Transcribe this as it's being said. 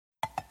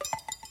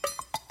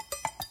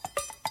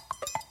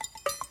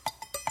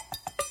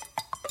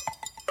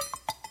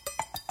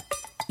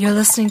You're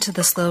listening to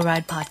the Slow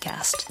Ride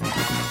Podcast.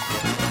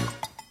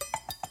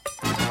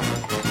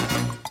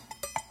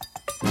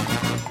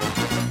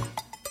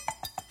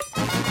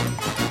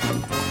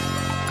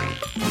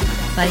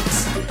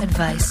 Bikes,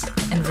 advice,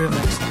 and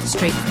rumors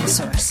straight from the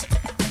source.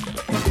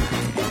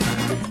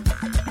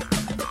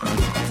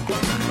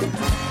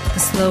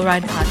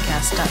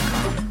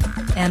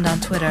 TheSlowRidePodcast.com and on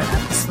Twitter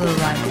at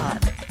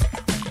TheSlowRidePod.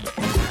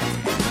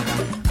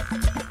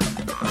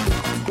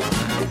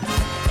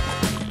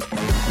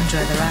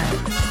 Enjoy the ride.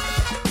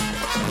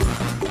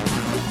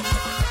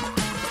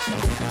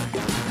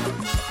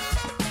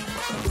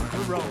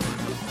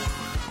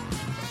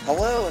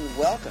 Hello and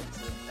welcome to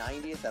the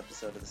 90th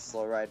episode of the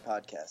Slow Ride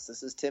Podcast.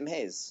 This is Tim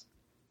Hayes.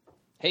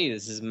 Hey,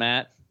 this is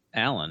Matt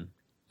Allen.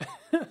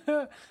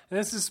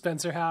 This is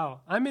Spencer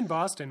Howe. I'm in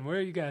Boston. Where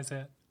are you guys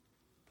at?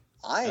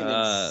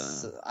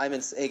 I'm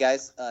in. Hey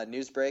guys,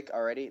 news break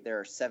already. There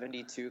are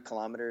 72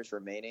 kilometers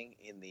remaining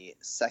in the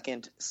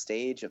second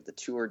stage of the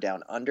Tour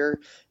Down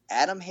Under.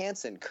 Adam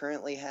Hansen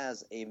currently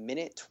has a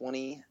minute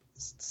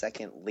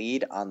 20-second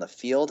lead on the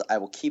field. I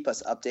will keep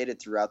us updated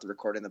throughout the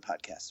recording of the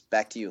podcast.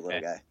 Back to you,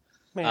 little guy.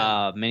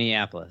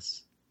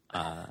 Minneapolis.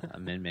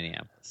 I'm in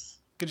Minneapolis.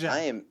 Good job.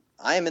 I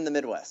am in the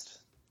Midwest.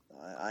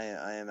 I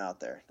am out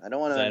there. I don't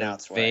want to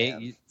announce where I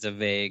am. It's a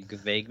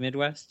vague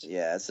Midwest.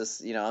 Yeah, it's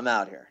just I'm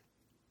out here.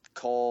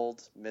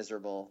 Cold,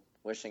 miserable,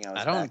 wishing I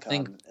was back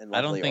home in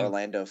lovely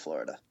Orlando,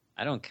 Florida.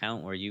 I don't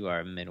count where you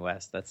are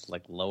Midwest. That's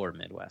like lower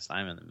Midwest.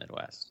 I'm in the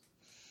Midwest.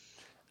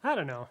 I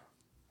don't know.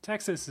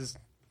 Texas is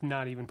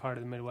not even part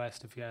of the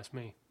Midwest, if you ask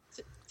me.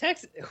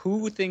 Texas?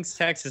 Who thinks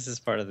Texas is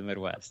part of the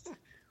Midwest?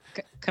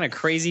 Kind of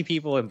crazy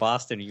people in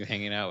Boston are you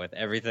hanging out with?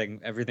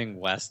 Everything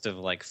west of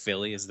like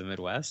Philly is the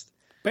Midwest?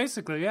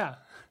 Basically, yeah.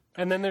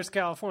 And then there's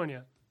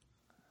California.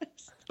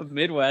 The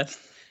Midwest.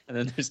 And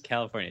then there's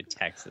California,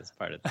 Texas,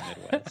 part of the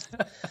Midwest.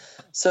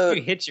 So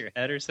you hit your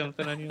head or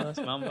something on your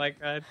last mountain bike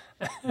ride?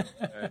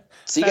 Right.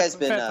 So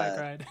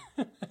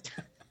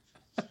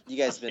you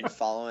guys been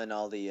following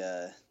all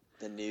the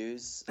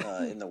news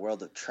in the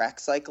world of track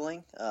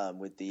cycling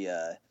with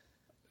the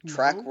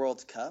Track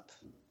World Cup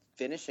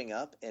finishing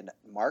up and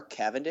Mark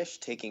Cavendish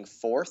taking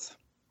fourth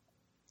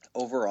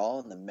overall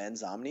in the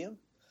men's Omnium.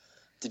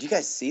 Did you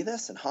guys see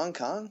this in Hong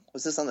Kong?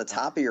 Was this on the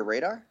top of your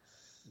radar?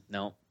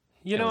 No,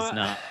 it was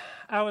not.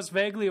 I was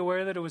vaguely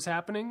aware that it was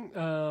happening,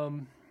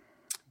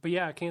 but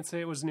yeah, I can't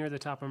say it was near the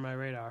top of my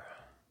radar.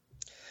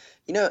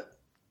 Can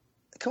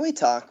we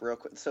talk real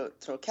quick? So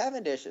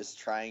Cavendish is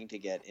trying to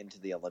get into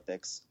the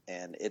Olympics,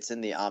 and it's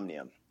in the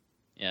Omnium.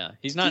 Yeah,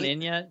 he's not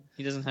in yet.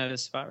 He doesn't have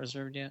his spot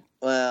reserved yet.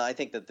 Well, I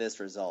think that this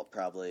result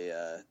probably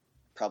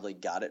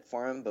got it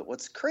for him. But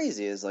what's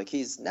crazy is like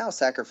he's now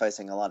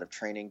sacrificing a lot of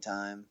training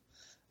time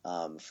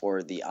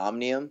for the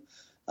Omnium,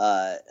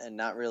 and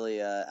not really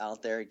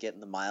out there getting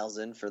the miles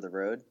in for the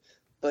road.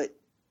 But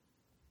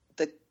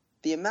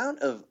the amount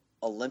of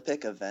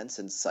Olympic events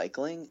in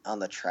cycling on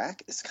the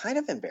track is kind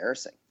of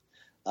embarrassing.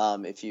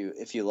 If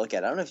you look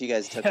at it. I don't know if you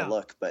guys took a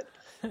look, but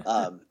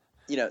so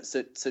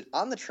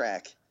on the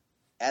track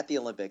at the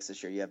Olympics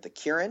this year, you have the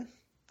Kirin,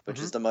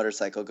 which is the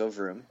motorcycle go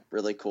vroom,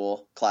 really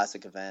cool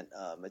classic event.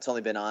 It's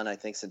only been on I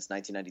think since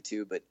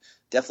 1992, but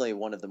definitely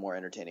one of the more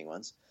entertaining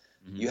ones.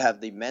 You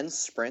have the men's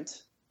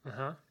sprint.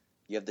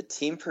 You have the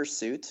team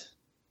pursuit.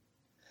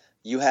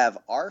 You have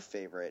our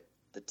favorite,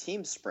 the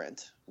team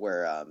sprint,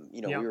 where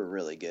we were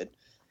really good,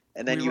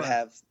 and then you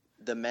have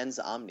the men's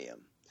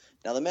Omnium.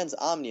 Now the men's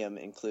Omnium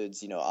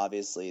includes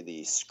obviously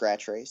the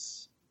scratch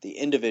race, the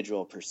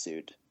individual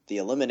pursuit, the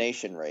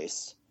elimination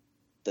race,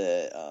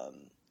 the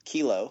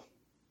kilo,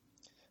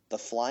 the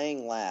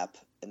flying lap,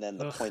 and then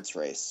the points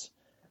race.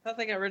 I thought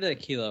they got rid of the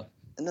kilo.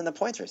 And then the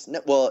points race.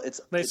 No, well,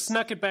 they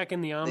snuck it back in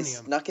the Omnium. They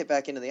snuck it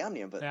back into the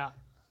Omnium, but yeah.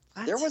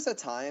 There was a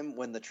time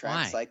when the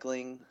track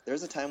cycling.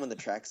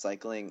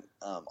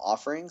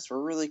 Offerings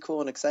were really cool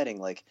and exciting.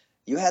 Like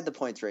you had the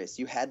points race,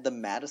 you had the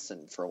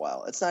Madison for a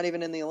while. It's not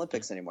even in the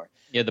Olympics anymore.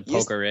 Yeah, the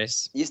poker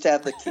race. Used to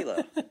have the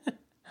kilo,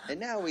 and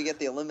now we get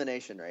the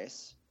elimination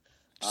race.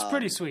 It's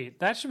pretty sweet.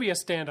 That should be a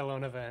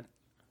standalone event.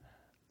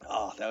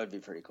 Oh, that would be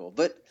pretty cool.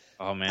 But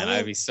oh man,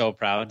 I'd be so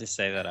proud to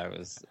say that I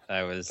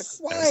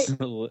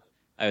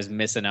was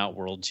missing out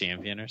world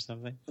champion or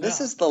something.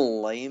 This is the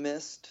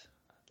lamest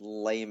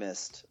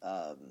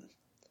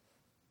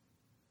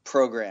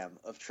program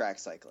of track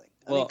cycling.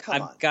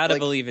 I've got to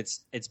believe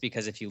it's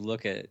because if you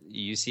look at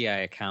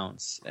UCI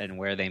accounts and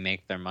where they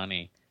make their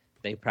money,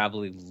 they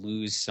probably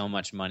lose so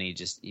much money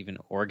just even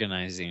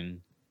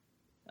organizing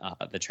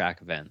the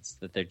track events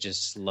that they're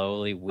just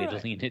slowly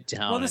whittling it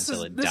down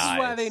until it dies. This is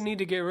why they need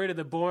to get rid of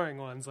the boring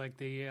ones like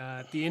the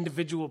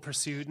individual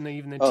pursuit and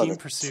even the team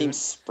pursuit,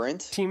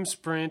 team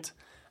sprint.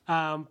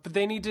 But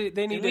they need to.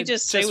 Did we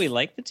just say we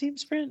like the team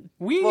sprint?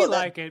 We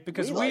like it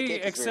because we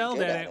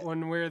excelled at it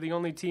when we're the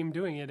only team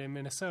doing it in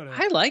Minnesota.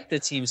 I like the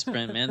team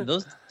sprint, man.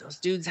 Those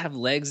dudes have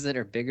legs that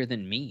are bigger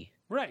than me.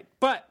 Right,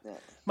 but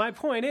my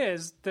point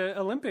is the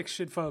Olympics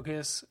should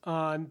focus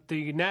on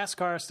the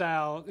NASCAR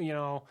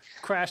style,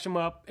 crash them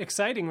up,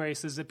 exciting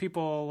races that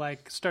people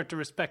like start to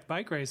respect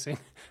bike racing.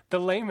 The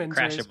layman's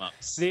crash race, them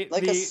ups,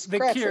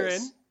 the Kieran,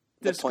 race.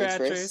 the scratch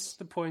race,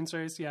 the points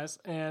race, yes,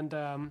 and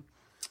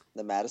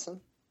the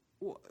Madison.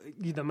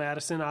 The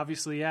Madison,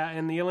 obviously, yeah,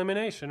 and the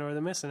elimination or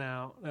the missing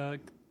out.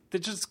 They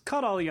just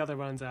cut all the other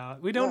ones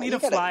out. We don't need a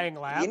flying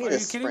lap. Are you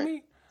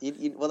kidding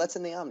me? Well, that's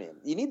in the Omnium.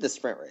 You need the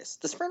sprint race.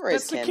 The sprint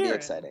race can be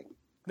exciting.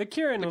 The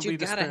Kieran will be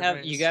the sprint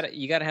race.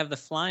 You gotta have the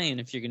flying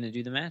if you're gonna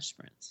do the match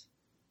sprints.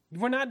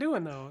 We're not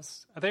doing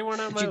those. They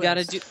weren't on my list.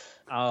 Gotta do.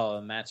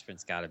 Oh, match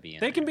sprints gotta be in.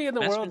 They can be in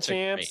the world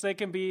champs. They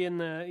can be in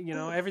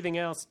the everything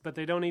else, but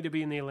they don't need to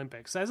be in the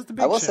Olympics. That's the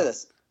big. I will say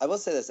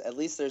this. At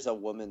least there's a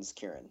women's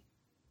Kieran.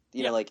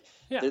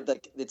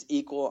 It's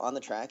equal on the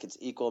track. It's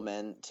equal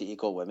men to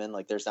equal women.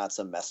 Like there's not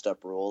some messed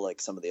up rule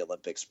like some of the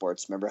Olympic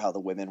sports. Remember how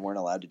the women weren't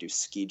allowed to do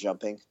ski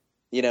jumping?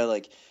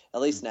 At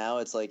least now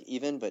it's like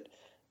even. But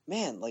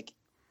man, like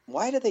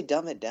why did they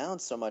dumb it down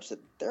so much that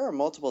there are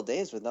multiple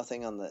days with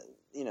nothing on the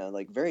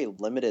very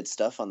limited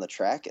stuff on the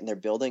track, and they're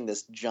building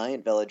this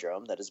giant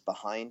velodrome that is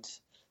behind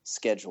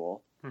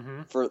schedule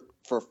for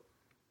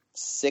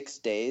 6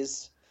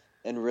 days.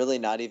 And really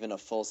not even a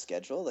full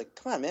schedule. Like,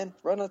 come on, man,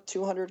 run a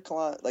 200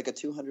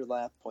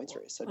 lap points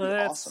race. That'd be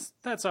awesome.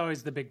 That's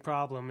always the big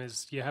problem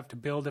is you have to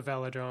build a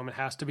velodrome. It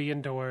has to be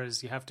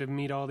indoors. You have to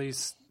meet all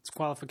these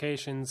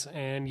qualifications,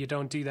 and you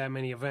don't do that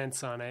many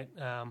events on it.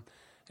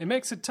 It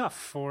makes it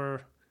tough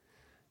it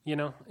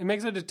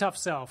makes it a tough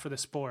sell for the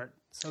sport.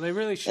 So they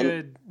really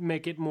should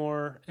make it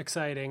more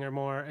exciting or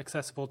more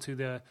accessible to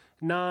the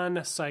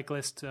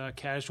non-cyclist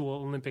casual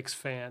Olympics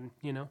fan,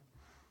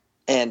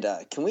 And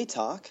can we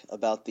talk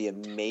about the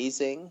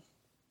amazing?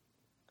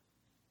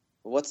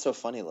 What's so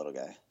funny, little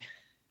guy?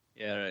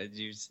 Yeah,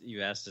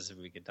 you asked us if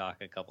we could talk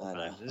a couple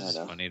times. This is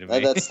funny to me.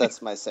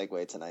 That's my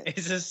segue tonight.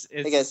 It's a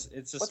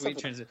sweet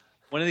transition.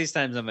 One of these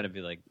times I'm going to be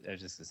like, I'm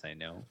just going to say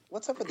no.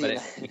 What's up with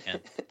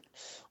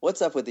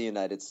What's up with the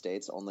United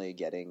States only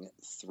getting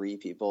 3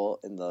 people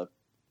in the?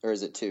 Or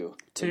is it 2?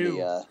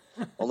 2.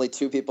 Only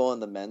 2 people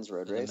in the men's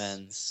road race. The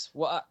men's.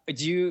 Well, I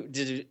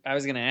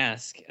was going to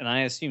ask, and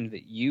I assumed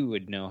that you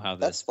would know how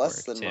this worked. That's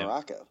less than too.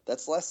 Morocco.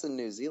 That's less than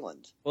New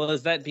Zealand. Well,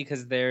 is that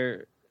because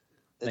they're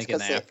like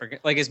in Africa?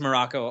 Like, is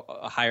Morocco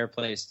a higher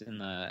placed in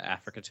the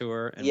Africa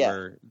tour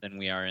than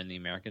we are in the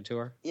American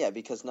tour? Yeah,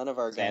 because none of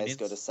our guys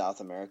go to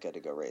South America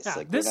to go race. Yeah,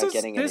 like, we're not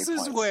getting any points.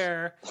 This is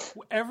where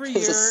every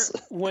year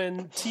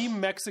when Team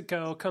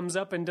Mexico comes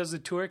up and does the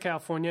Tour of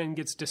California and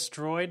gets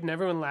destroyed, and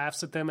everyone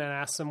laughs at them and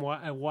asks them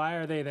why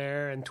are they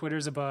there, and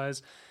Twitter's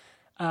abuzz.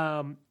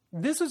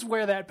 This is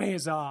where that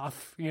pays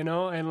off,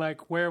 and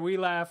like where we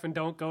laugh and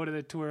don't go to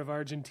the Tour of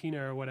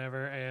Argentina or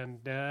whatever,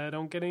 and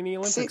don't get any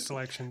Olympic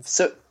selections.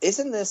 So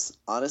isn't this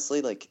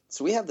honestly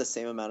so we have the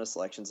same amount of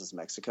selections as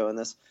Mexico in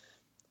this?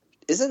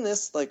 Isn't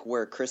this like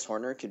where Chris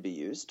Horner could be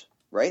used,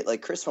 right?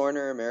 Like Chris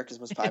Horner, America's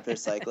most popular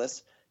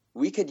cyclist,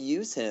 we could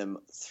use him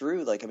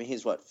through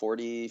he's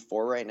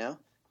 44 right now.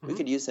 Mm-hmm. We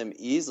could use him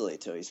easily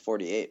till he's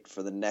 48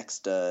 for the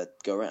next go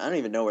around. I don't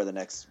even know where the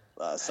next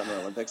Summer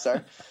Olympics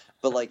are,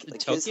 but like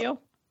Tokyo.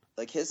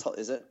 His whole,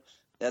 is it?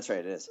 That's right,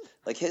 it is.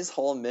 Like his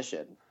whole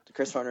mission,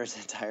 Chris Horner's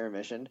entire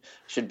mission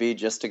should be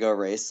just to go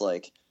race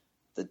like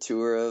the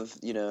Tour of,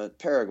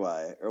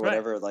 Paraguay or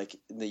whatever, like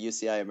in the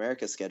UCI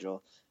America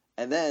schedule.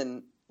 And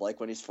then like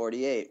when he's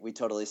 48, we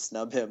totally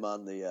snub him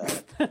on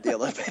the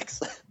Olympics.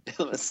 It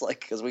was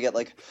like, cause we get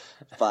like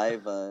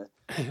five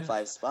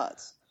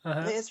spots.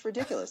 I mean, it's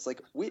ridiculous.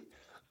 Like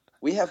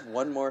we have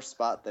one more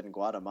spot than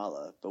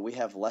Guatemala, but we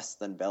have less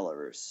than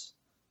Belarus.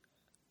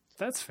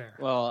 That's fair.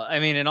 Well, I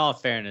mean, in all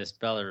fairness,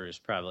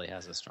 Belarus probably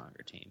has a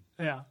stronger team.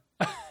 Yeah.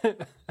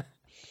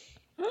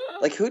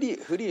 Like who do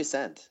you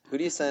send? Who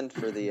do you send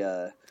for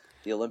the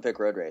Olympic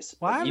road race?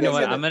 Well, you know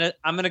what? I'm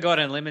gonna go out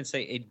on a limb and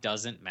say it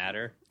doesn't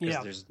matter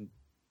because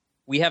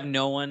we have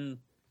no one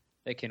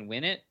that can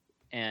win it,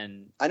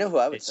 and I know who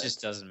I would send. It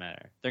just doesn't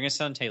matter. They're gonna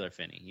send Taylor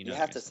Phinney. You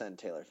have to send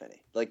Taylor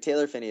Phinney. Like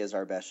Taylor Phinney is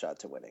our best shot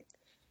to winning,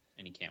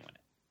 and he can't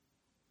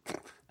win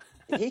it.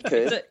 He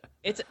could.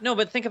 No,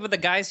 but think about the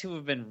guys who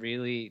have been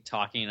really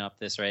talking up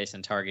this race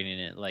and targeting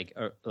it, like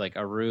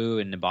Aru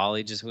and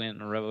Nibali just went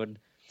and rode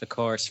the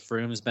course.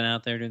 Froome's been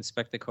out there to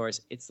inspect the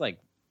course. It's like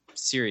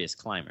serious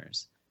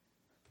climbers.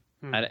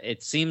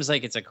 It seems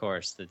like it's a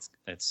course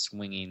that's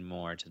swinging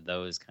more to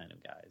those kind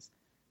of guys,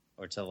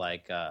 or to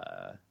like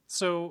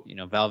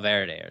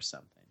Valverde or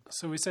something.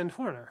 So we send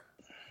Horner.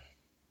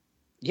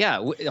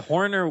 Yeah,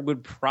 Horner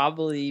would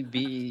probably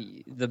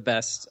be the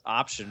best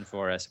option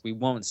for us. We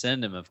won't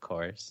send him, of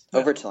course.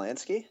 Over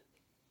Talansky?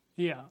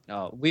 Yeah.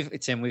 No, we've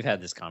had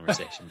this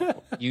conversation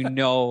before.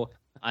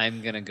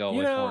 I'm going to go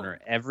with Horner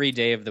every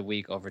day of the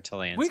week over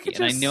Talansky.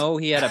 And I know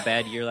he had a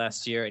bad year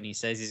last year, and he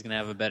says he's going to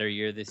have a better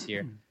year this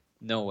year.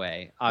 No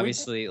way.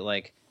 Obviously,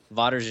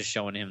 Vaughters is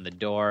showing him the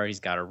door.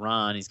 He's got to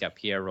run. He's got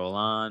Pierre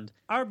Roland.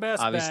 Our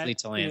best obviously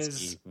bet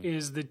Talansky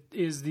is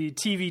the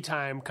TV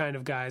time kind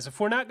of guys. If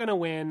we're not going to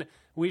win,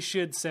 we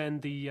should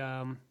send the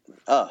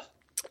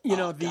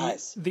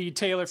the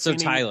Taylor So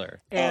Finney.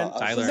 Tyler. And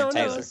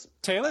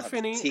Taylor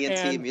Finney.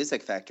 TNT and,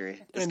 Music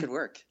Factory. This could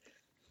work.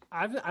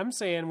 I'm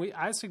saying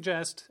I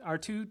suggest our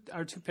two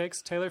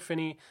picks, Taylor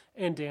Finney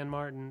and Dan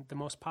Martin, the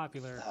most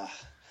popular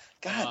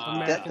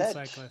American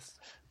cyclist.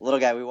 Little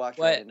guy, we walked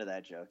right into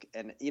that joke.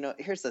 And,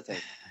 here's the thing.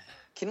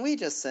 Can we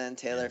just send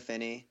Taylor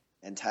Finney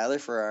and Tyler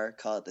Farrar,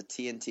 call it the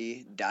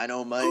TNT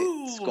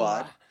Dynamite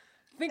Squad?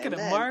 Think of the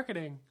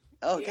marketing.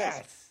 Oh, yes.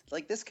 Guys,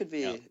 like this could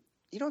be,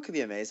 what could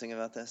be amazing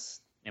about this?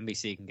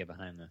 NBC can get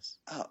behind this.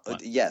 Oh,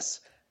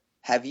 yes.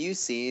 Have you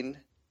seen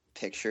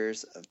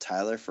pictures of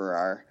Tyler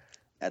Farrar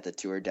at the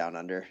Tour Down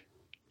Under?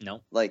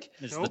 No. Like,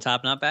 is the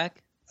top not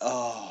back?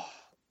 Oh,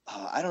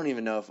 I don't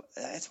even know if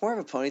it's more of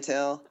a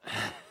ponytail.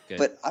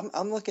 But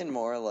I'm looking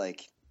more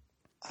like,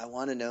 I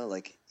want to know,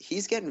 like,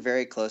 he's getting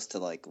very close to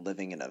like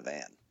living in a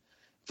van,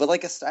 but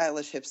like a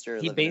stylish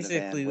hipster. He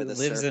basically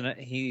lives in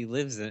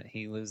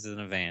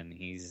a van.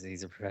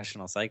 He's a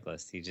professional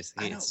cyclist. It's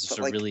just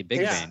a really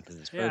big van because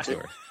it's Pro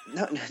Tour.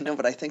 No,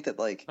 but I think that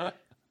like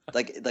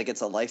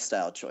it's a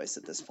lifestyle choice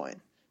at this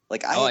point.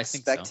 Like I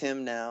expect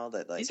him now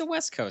that like he's a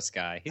West Coast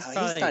guy. He's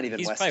West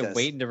probably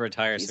waiting to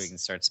retire so he can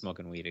start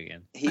smoking weed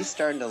again. He's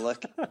starting to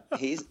look.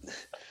 he's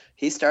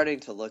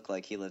starting to look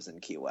like he lives in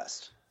Key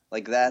West.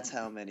 Like that's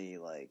how many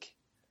like.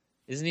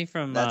 Isn't he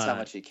from? That's how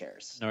much he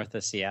cares. North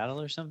of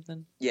Seattle or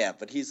something. Yeah,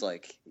 but he's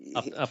like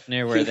up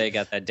near where they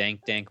got that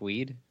dank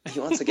weed. He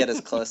wants to get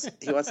as close.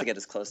 He wants to get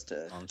as close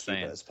to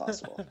Cuba as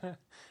possible.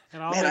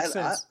 It all makes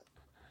sense.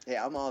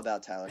 I'm all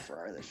about Tyler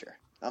Farrar this year.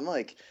 I'm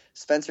like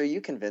Spencer. You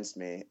convinced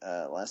me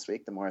last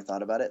week. The more I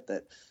thought about it,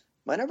 that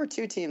my number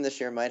 2 team this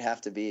year might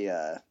have to be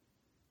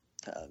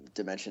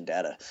Dimension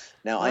Data.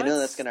 Now I know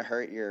that's going to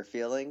hurt your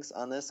feelings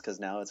on this because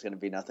now it's going to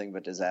be nothing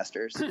but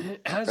disasters.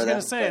 I was going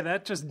to say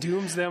that just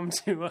dooms them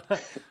to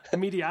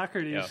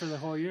mediocrity for the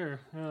whole year.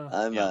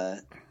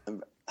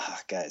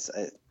 Guys.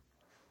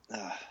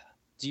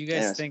 Do you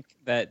guys think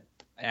that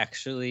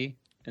actually,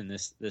 and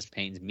this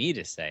pains me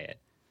to say it,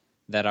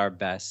 that our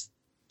best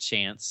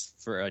chance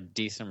for a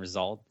decent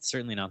result,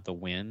 certainly not the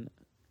win,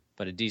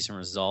 but a decent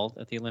result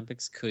at the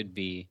Olympics could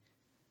be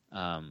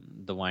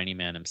the whiny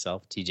man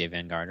himself, TJ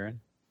Van Garderen?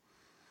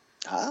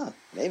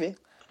 Maybe.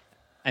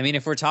 I mean,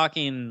 if we're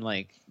talking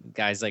like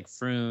guys like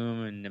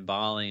Froome and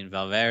Nibali and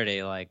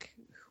Valverde, like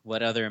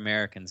what other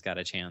Americans got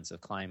a chance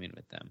of climbing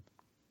with them?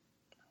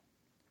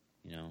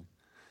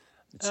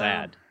 It's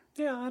sad.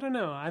 Yeah, I don't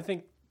know. I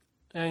think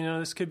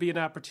this could be an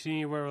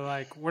opportunity where we're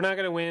like, we're not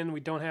going to win. We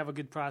don't have a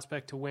good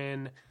prospect to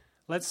win.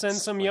 Let's send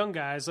some young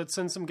guys. Let's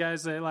send some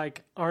guys that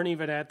like aren't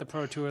even at the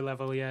Pro Tour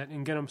level yet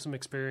and get them some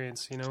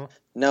experience,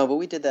 No, but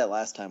we did that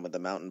last time with the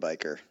mountain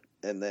biker,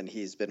 and then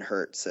he's been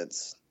hurt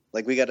since.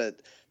 Like you got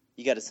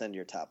to send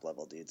your top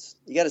level dudes.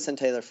 You got to send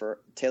Taylor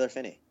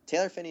Finney.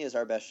 Taylor Finney is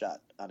our best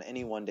shot on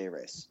any one-day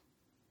race.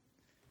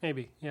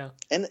 Maybe, yeah.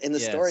 And in the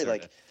story,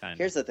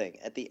 here's the thing.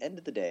 At the end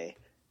of the day,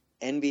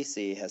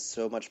 NBC has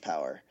so much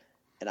power,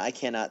 and I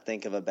cannot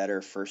think of a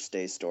better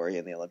first-day story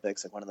in the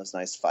Olympics, like one of those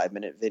nice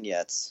 5-minute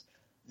vignettes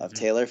of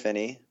Taylor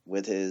Finney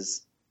with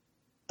his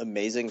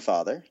amazing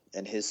father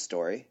and his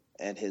story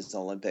and his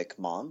Olympic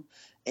mom.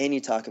 And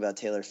you talk about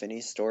Taylor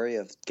Finney's story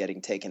of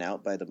getting taken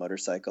out by the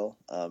motorcycle,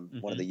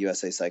 one of the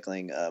USA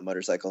Cycling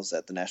motorcycles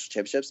at the National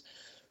Championships.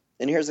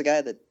 And here's a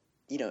guy that,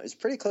 is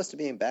pretty close to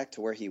being back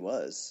to where he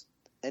was.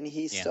 And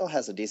he still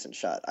has a decent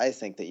shot. I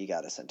think that you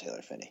got to send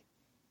Taylor Finney.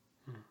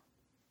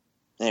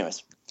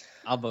 Anyways.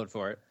 I'll vote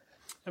for it.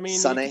 I mean,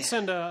 you could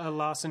send a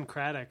Lawson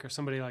Craddock or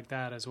somebody like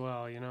that as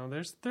well.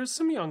 There's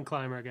some young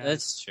climber guys.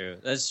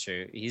 That's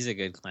true. He's a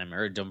good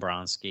climber. Or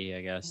Dombrowski,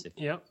 I guess.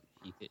 Yep.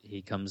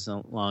 He comes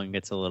along and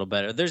gets a little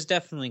better. There's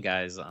definitely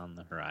guys on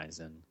the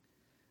horizon.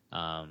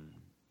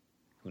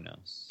 Who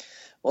knows?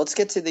 Well, let's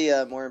get to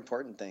the more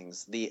important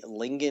things. The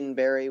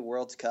Lingonberry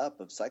World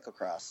Cup of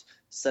cyclocross.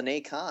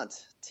 Sine Kant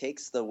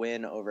takes the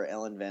win over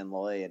Ellen Van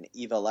Looy and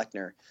Eva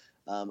Lechner.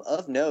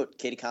 Of note,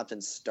 Katie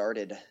Compton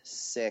started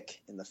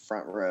sick in the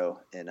front row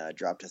and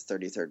dropped to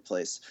 33rd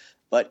place.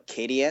 But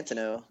Katie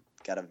Antonou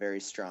got a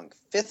very strong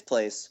 5th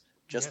place,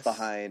 just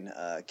behind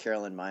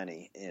Carolyn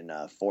Miney in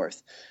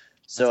 4th.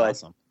 So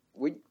that's awesome.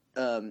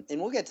 And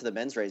we'll get to the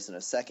men's race in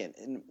a second.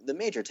 And the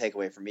major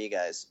takeaway for me,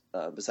 guys,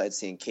 besides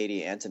seeing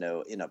Katie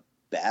Antonou in a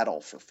battle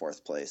for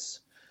 4th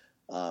place,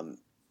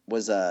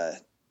 was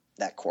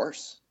that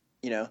course.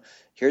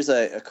 Here's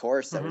a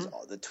course that was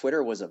the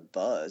Twitter was a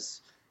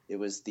buzz. It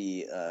was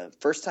the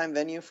first-time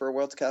venue for a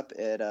World Cup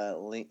at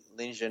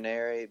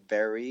Lingonberry.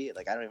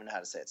 Like I don't even know how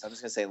to say it, so I'm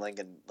just gonna say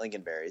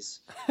Lingonberries.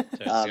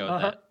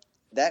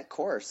 That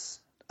course,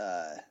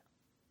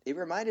 it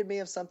reminded me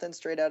of something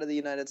straight out of the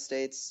United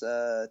States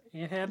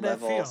it had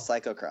level that feel.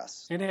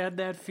 cyclocross. It had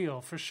that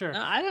feel for sure.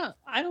 No,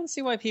 I don't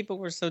see why people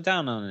were so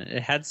down on it.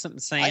 It had some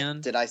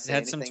sand. Did I say it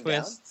had anything some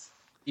twists. down?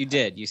 You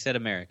did. You said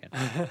American.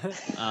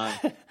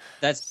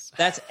 That's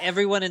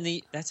everyone in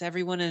the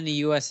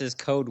US's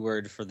code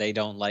word for they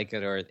don't like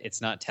it or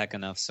it's not tech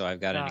enough. So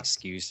I've got an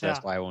excuse.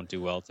 That's why I won't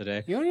do well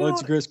today.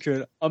 It's a Chris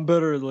kid. I'm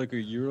better at like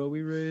a Euro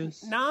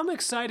race. Now I'm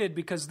excited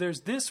because there's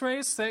this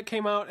race that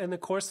came out and the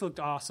course looked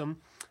awesome.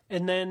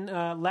 And then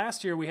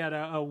last year we had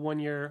a 1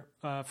 year,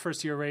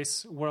 first year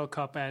race World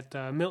Cup at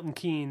Milton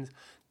Keynes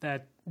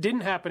that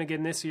didn't happen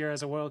again this year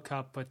as a World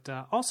Cup, but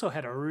also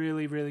had a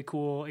really, really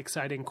cool,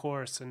 exciting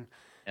course. And,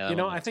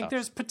 I think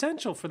there's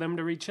potential for them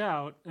to reach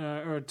out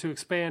or to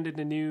expand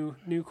into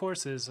new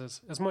courses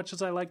as much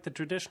as I like the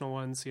traditional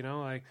ones,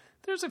 like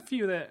there's a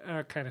few that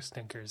are kind of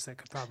stinkers that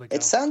could probably go.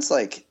 It sounds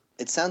like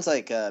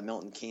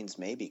Milton Keynes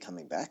may be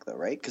coming back though,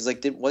 right? Because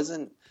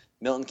wasn't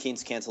Milton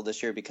Keynes canceled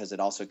this year because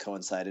it also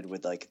coincided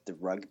with like the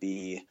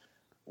rugby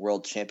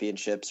world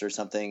championships or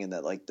something, and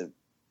that like the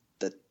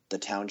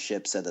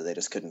township said that they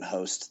just couldn't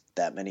host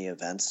that many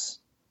events.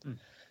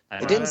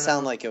 It didn't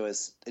sound like it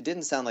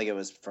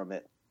was from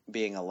it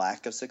being a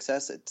lack of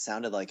success. It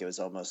sounded like it was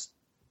almost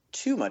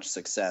too much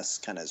success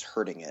kind of is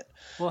hurting it.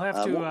 We'll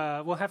have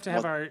to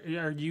have our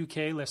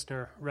UK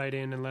listener write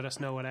in and let us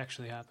know what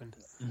actually happened.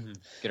 Mm-hmm.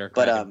 Get our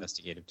crack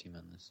investigative team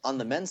on this. On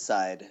the men's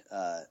side,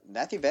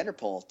 Matthew van der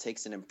Poel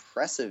takes an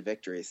impressive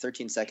victory,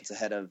 13 seconds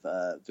ahead of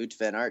Wout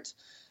van Aert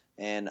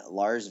and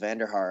Lars van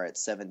der Haar at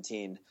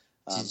 17.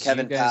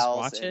 Kevin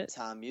Powles and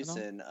Tom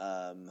Musin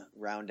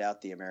round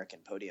out the American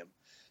podium.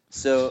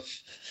 So,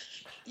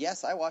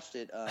 yes, I watched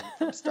it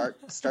from start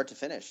to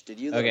finish. Did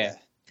you? Okay,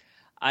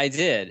 I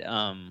did.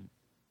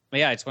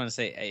 Yeah, I just want to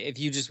say if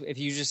you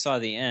just saw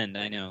the end,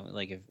 I know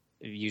like if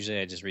usually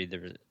I just read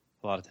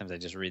a lot of times I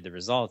just read the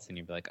results and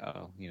you'd be like,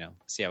 oh,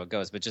 see how it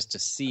goes. But just to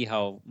see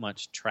how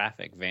much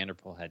traffic Van der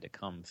Poel had to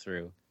come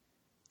through,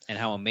 and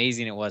how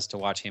amazing it was to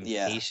watch him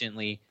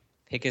patiently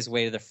pick his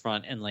way to the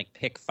front and like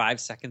pick 5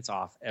 seconds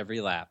off every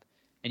lap.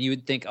 And you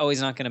would think, oh,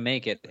 he's not going to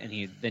make it.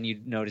 And then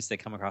you'd notice they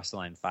come across the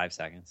line 5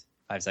 seconds,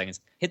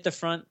 hit the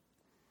front,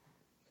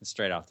 and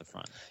straight off the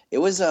front. It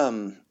was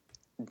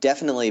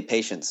definitely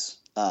patience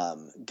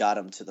got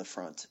him to the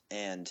front.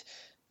 And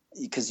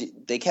because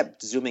they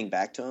kept zooming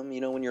back to him,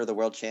 when you're the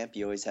world champ,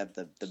 you always have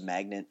the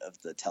magnet of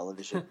the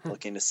television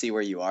looking to see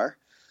where you are.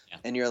 Yeah.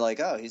 And you're like,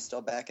 oh, he's still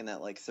back in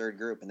that like third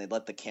group. And they'd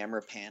let the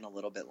camera pan a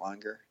little bit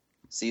longer.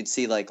 So you'd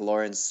see like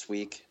Lawrence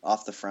Sweek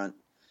off the front,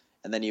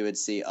 and then you would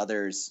see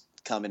others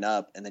coming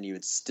up, and then you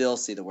would still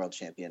see the world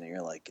champion, and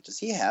you're like, does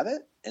he have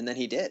it? And then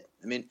he did.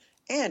 I mean,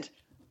 and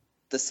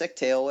the sick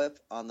tail whip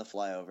on the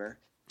flyover,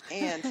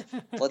 and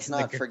let's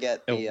not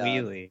forget the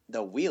wheelie.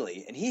 The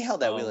wheelie, and he held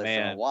that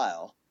wheelie for a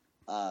while.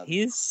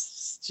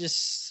 He's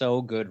just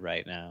so good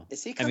right now.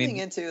 Is he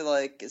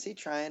is he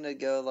trying to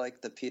go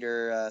like the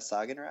Peter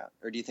Sagan route,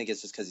 or do you think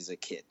it's just because he's a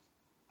kid?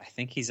 I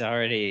think he's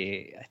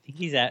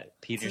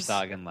at Peter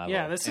Sagan level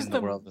in the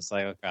world of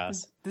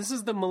cyclocross. This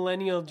is the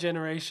millennial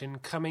generation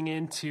coming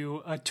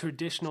into a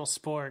traditional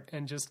sport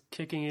and just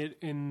kicking it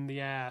in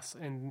the ass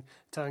and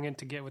telling it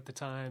to get with the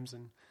times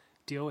and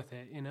deal with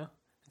it,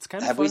 It's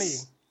kind of funny.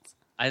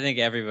 I think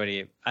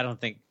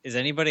is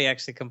anybody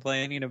actually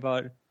complaining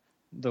about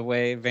the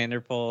way Van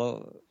der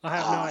Poel I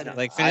have no idea.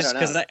 Like finished?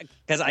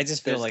 Because I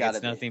just feel like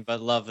it's nothing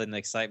but love and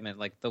excitement.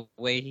 Like the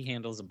way he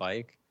handles a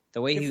bike. The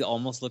way he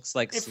almost looks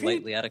like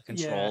slightly out of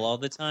control all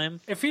the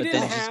time. If he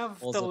didn't have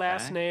the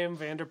last name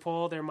Van der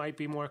Poel, there might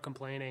be more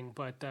complaining.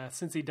 But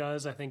since he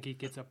does, I think he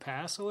gets a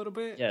pass a little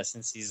bit. Yeah,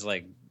 since he's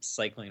like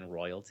cycling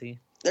royalty.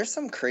 There's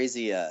some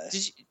crazy.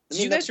 Did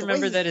you guys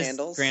remember that his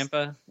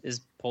grandpa is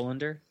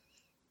Polander?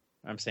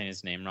 I'm saying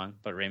his name wrong,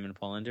 but Raymond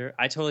Polander.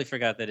 I totally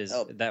forgot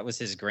that that was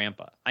his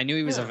grandpa. I knew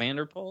he was a Van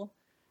der Poel,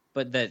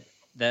 but that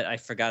I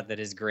forgot that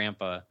his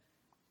grandpa,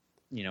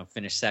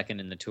 finished second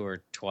in the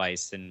Tour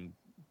twice and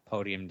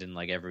podiumed in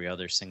like every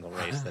other single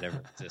race that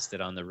ever existed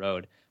on the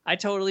road. I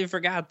totally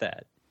forgot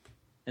that.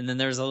 And then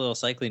there was a little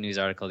cycling news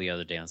article the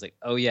other day. I was like,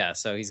 oh yeah,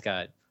 so he's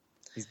got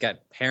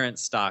parent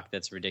stock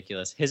that's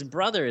ridiculous. His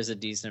brother is a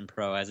decent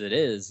pro as it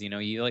is.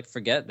 You like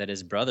forget that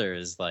his brother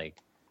is like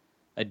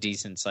a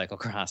decent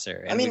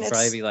cyclocrosser. And we'd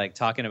probably be like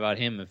talking about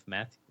him if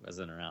Matthew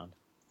wasn't around.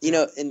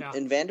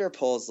 In Van der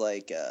Poel's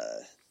like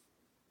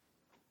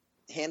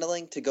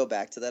handling, to go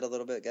back to that a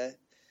little bit, guy,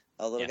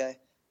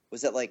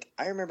 was that like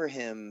I remember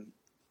him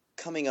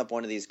coming up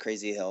one of these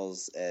crazy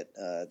hills at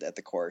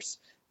the course.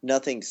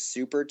 Nothing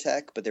super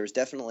tech, but there was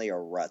definitely a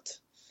rut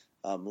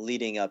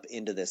leading up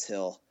into this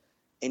hill,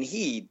 and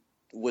he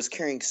was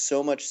carrying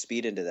so much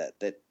speed into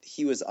that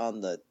he was on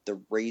the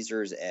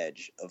razor's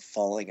edge of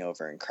falling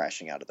over and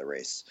crashing out of the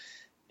race,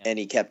 and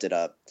he kept it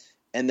up.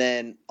 And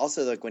then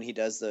also like when he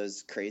does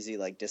those crazy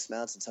like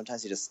dismounts, and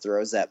sometimes he just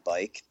throws that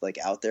bike like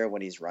out there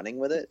when he's running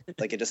with it,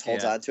 like it just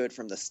holds onto it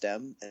from the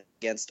stem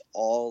against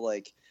all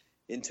like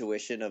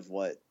intuition of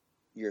what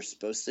you're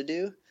supposed to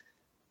do,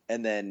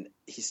 and then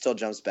he still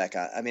jumps back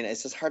on. I mean,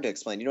 it's just hard to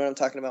explain. You know what I'm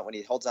talking about when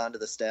he holds on to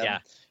the stem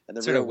and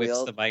the sort rear of whips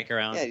wheel the bike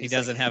around. He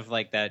doesn't have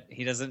like that.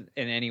 He doesn't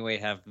in any way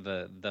have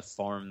the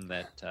form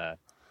that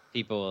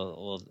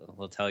people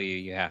will tell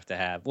you have to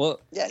have. Well,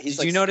 he's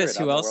did you notice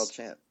who else? World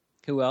champ.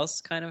 Who else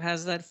kind of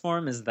has that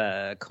form is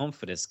the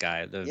Confidus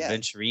guy, the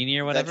Venturini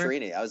or whatever.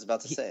 Venturini, I was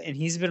about to say. And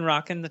he's been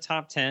rocking the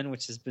top 10,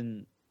 which has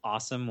been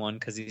awesome. One,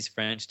 because he's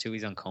French. Two,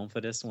 he's on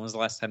Confidus. When was the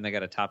last time they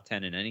got a top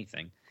 10 in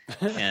anything?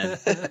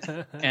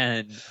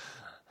 And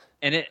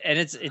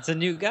it's a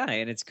new guy,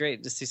 and it's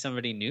great to see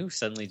somebody new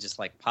suddenly just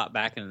like pop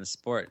back into the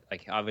sport.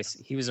 Like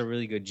obviously he was a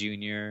really good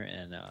junior,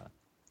 and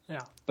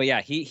but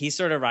yeah, he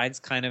sort of rides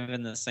kind of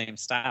in the same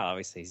style.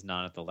 Obviously he's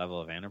not at the level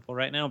of Van der Poel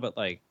right now, but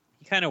like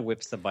he kind of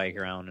whips the bike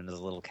around and is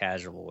a little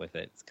casual with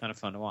it. It's kind of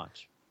fun to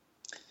watch.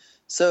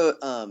 So,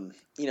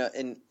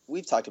 and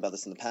we've talked about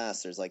this in the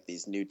past. There's like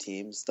these new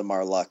teams, the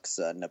Marlux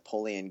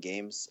Napoleon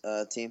Games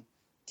team.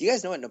 Do you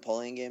guys know what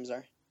Napoleon Games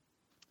are?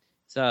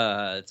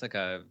 It's like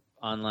a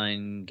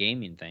online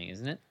gaming thing,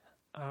 isn't it?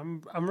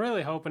 I'm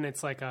really hoping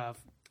it's like a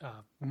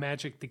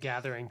Magic the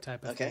Gathering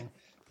type of thing.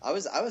 I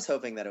was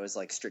hoping that it was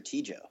like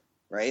Strategio,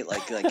 right?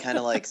 Like kind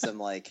of like some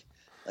like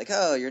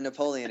oh, you're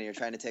Napoleon and you're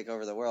trying to take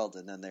over the world,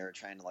 and then they were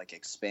trying to like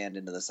expand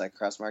into the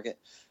cyclocross market.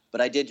 But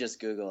I did just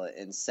Google it,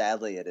 and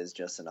sadly, it is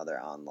just another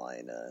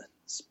online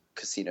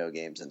casino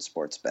games and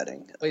sports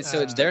betting. Wait,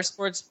 so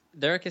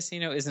their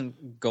casino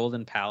isn't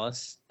Golden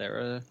Palace? They're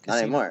a casino not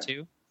anymore.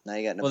 Too? Now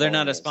you got Napoleon well, they're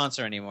not games. A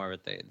sponsor anymore,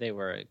 but they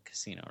were a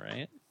casino,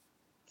 right?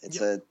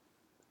 It's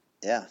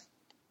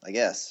I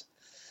guess.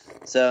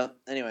 So,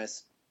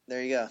 anyways,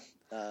 there you go.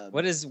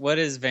 What is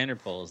Van der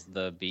Poel's,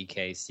 the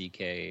BK,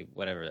 CK,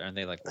 whatever? Aren't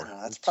they like? I don't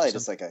know, that's probably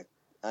just like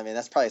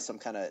that's probably some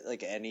kind of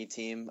like any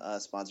team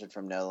sponsored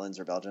from Netherlands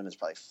or Belgium is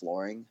probably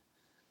flooring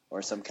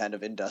or some kind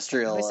of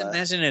industrial. I just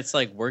imagine it's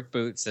like work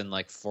boots and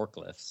like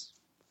forklifts.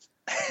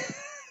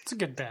 It's a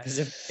good bet.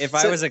 If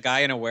I was a guy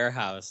in a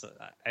warehouse,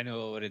 I know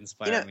what would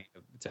inspire me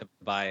to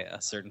buy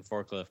a certain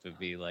forklift would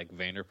be like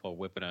Van der Poel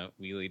whipping a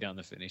wheelie down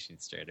the finishing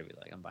straight. I'd be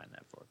like, I'm buying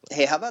that forklift.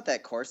 Hey, how about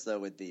that course though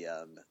with the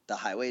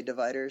highway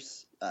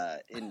dividers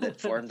that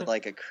formed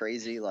like a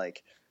crazy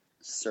like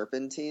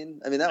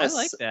serpentine? I mean, I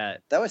like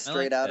that. That was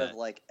straight out of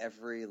like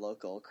every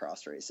local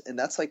cross race, and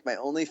that's like my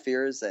only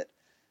fear is that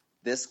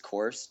this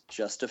course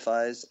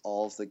justifies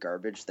all of the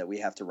garbage that we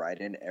have to ride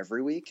in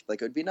every week.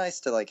 Like, it would be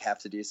nice to like have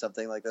to do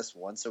something like this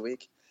once a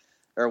week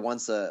or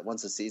once a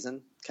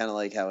season, kind of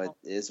like how it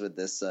is with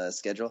this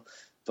schedule.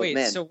 But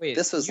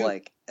this was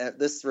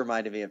this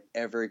reminded me of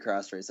every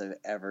cross race I've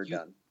ever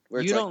done.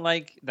 You don't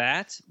like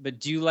that, but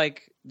do you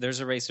like?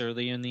 There's a race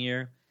earlier in the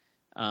year,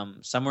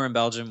 somewhere in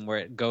Belgium where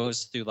it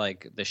goes through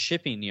like the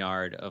shipping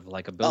yard of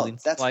like a building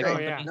supply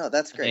company. Yeah. No,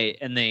 that's great.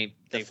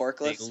 They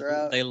forklifts are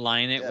out. They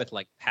line it with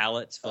like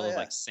pallets full of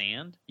like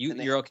sand.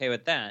 You're okay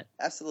with that?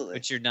 Absolutely.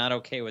 But you're not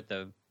okay with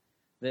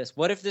this.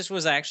 What if this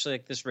was actually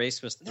like this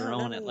race was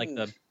thrown at like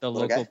the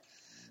local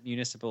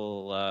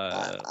municipal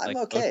like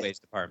roadways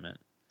department?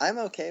 I'm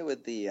okay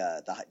with the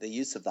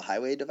use of the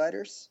highway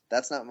dividers.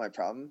 That's not my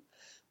problem.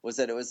 Was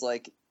that it was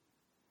like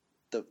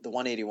the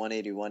 180,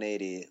 180,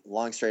 180,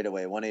 long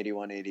straightaway, 180,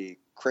 180,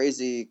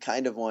 crazy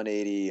kind of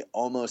 180,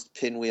 almost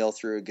pinwheel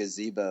through a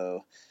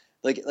gazebo.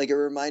 Like it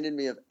reminded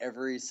me of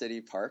every city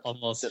park.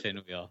 Almost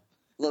pinwheel.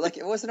 Like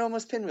it wasn't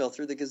almost pinwheel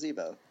through the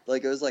gazebo.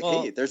 Like it was like,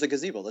 hey, there's a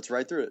gazebo. Let's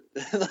ride through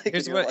it.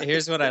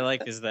 Here's what I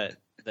like is that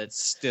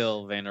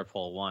still Van der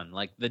Poel won.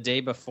 Like the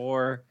day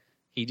before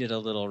he did a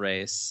little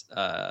race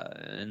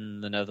in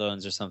the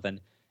Netherlands or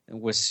something. It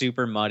was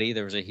super muddy.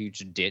 There was a huge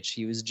ditch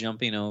he was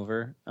jumping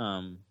over.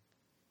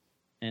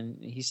 And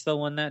he still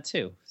won that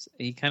too.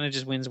 He kind of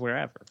just wins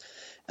wherever.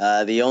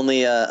 The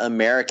only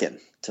American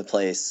to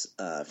place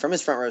from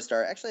his front row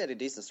start, actually had a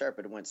decent start,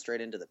 but it went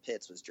straight into the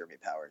pits, was Jeremy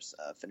Powers,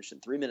 finishing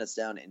 3 minutes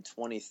down in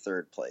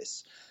 23rd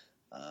place.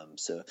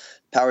 So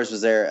Powers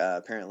was there.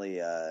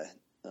 Apparently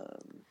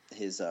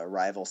his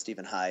rival,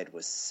 Stephen Hyde,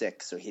 was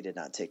sick, so he did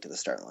not take to the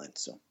start line.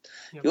 So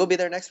he will be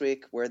there next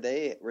week where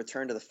they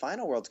return to the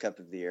final World Cup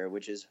of the year,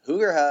 which is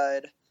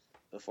Hoogerheide,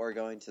 before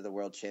going to the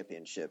World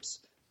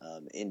Championships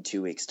in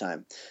 2 weeks'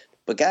 time.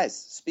 But guys,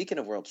 speaking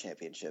of World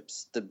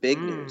Championships, the big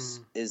news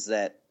is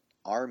that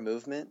our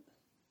movement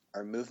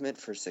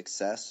for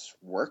success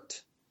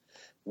worked.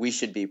 We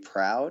should be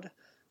proud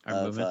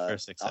of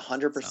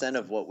 100%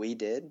 of what we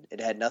did.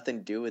 It had nothing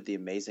to do with the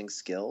amazing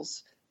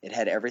skills. It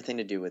had everything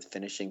to do with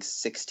finishing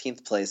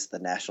 16th place at the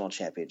national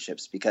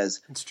championships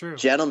because, it's true.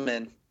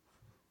 Gentlemen,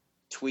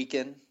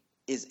 Tweakin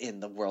is in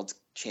the World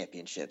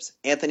Championships.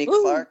 Anthony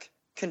Clark,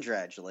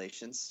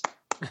 congratulations.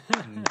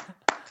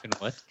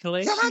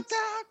 Congratulations. Oh my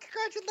God,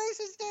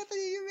 congratulations,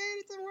 Anthony. You made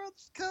it to the World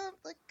Cup.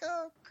 Like,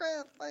 oh,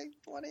 crap. I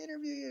want to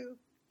interview you.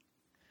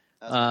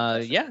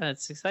 Yeah,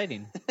 that's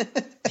exciting.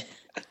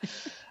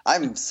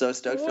 I'm so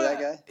stoked for that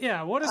guy.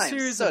 Yeah, what a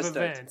series of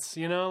events.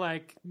 You know,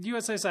 like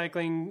USA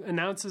Cycling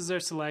announces their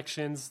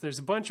selections. There's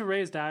a bunch of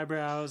raised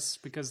eyebrows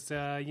because,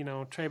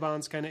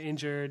 Trebon's kind of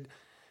injured.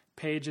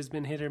 Page has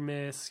been hit or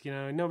miss. You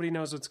know, nobody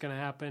knows what's going to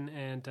happen.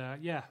 And, a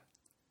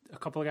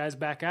couple of guys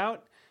back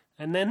out.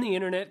 And then the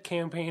internet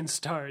campaign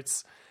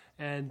starts.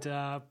 And,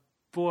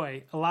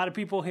 boy, a lot of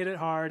people hit it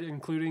hard,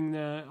 including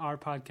our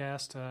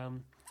podcast,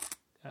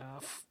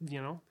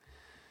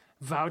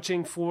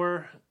 vouching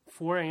for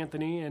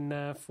Anthony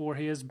and for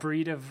his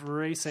breed of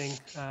racing,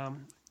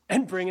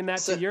 and bringing that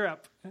to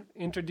Europe,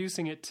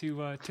 introducing it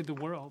to the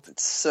world.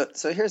 So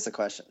here's the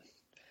question: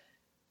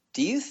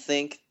 do you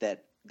think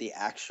that the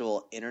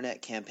actual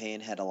internet campaign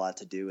had a lot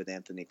to do with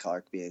Anthony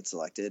Clark being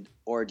selected,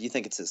 or do you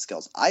think it's his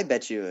skills? I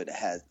bet you it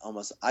has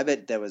almost. I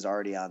bet that was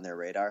already on their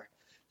radar.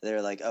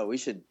 They're like, oh, we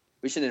should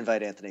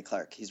invite Anthony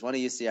Clark. He's won a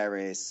UCI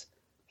race.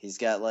 He's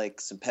got like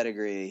some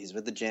pedigree. He's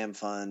with the Jam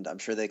Fund. I'm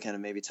sure they kind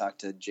of maybe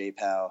talked to J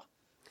Pow.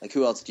 Like,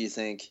 who else do you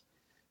think?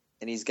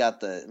 And he's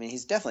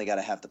definitely got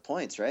to have the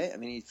points, right? I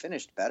mean, he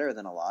finished better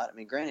than a lot. I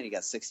mean, granted, he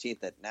got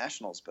 16th at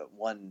Nationals, but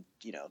one,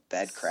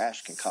 bad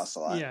crash can cost a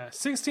lot. Yeah,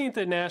 16th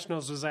at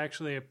Nationals was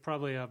actually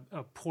probably a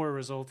poor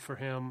result for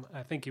him.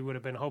 I think he would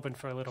have been hoping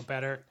for a little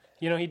better.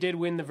 He did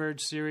win the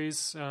Verge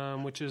Series,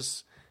 which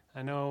is,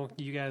 I know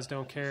you guys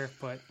don't care,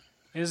 but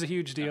it is a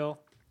huge deal.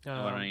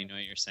 I don't even know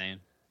what you're saying.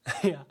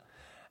 Yeah.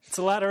 It's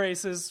a lot of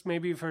races.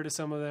 Maybe you've heard of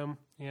some of them,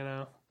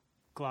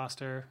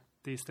 Gloucester,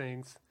 these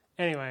things.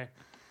 Anyway.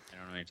 I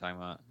don't know what you're talking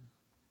about.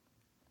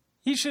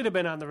 He should have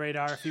been on the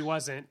radar if he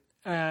wasn't.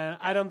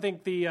 I don't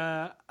think the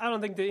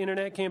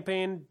internet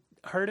campaign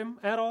hurt him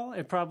at all.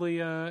 It probably,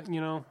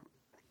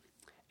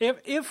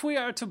 if we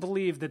are to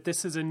believe that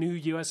this is a new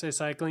USA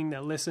Cycling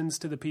that listens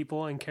to the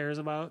people and cares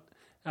about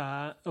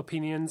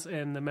opinions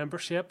and the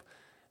membership,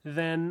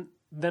 then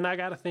I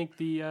got to think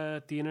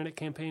the internet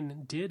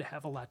campaign did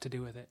have a lot to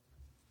do with it.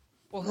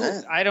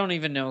 Well, I don't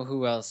even know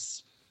who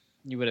else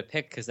you would have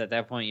picked, because at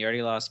that point you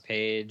already lost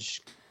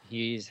Page.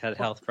 He's had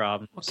health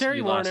problems. Well,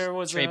 Kerry Warner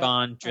was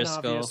Trayvon an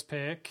Driscoll. obvious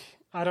pick.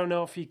 I don't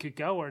know if he could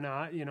go or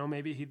not.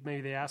 Maybe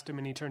they asked him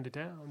and he turned it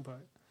down.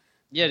 But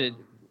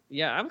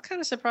I'm kind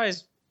of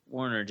surprised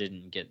Warner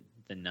didn't get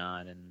the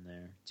nod in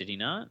there. Did he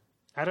not?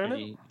 I don't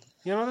know.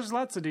 There's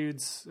lots of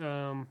dudes.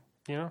 That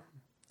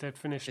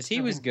finished. Because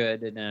he was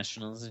good at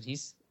Nationals, and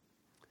he's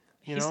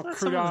not Krudov,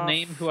 someone's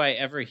name who I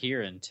ever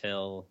hear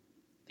until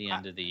the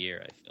end of the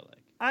year, I feel like.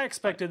 I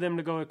expected them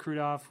to go with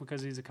Krudov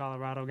because he's a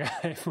Colorado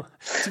guy,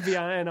 to be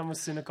honest, and I'm a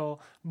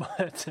cynical.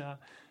 But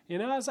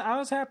I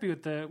was happy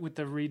with the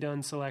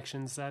redone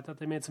selections. I thought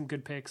they made some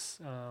good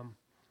picks. I'm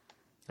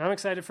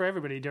excited for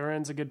everybody.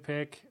 Duran's a good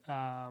pick.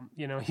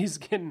 He's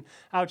getting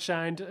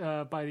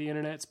outshined by the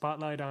internet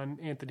spotlight on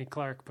Anthony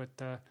Clark,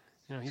 but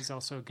he's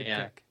also a good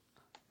pick.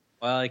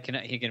 Well, he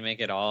can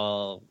make it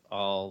all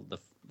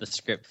the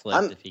script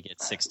flipped if he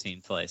gets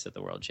 16th place at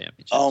the World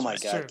Championships. Oh my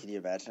God! Sure. Can you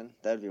imagine?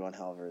 That would be one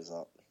hell of a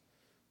result.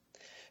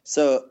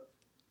 So,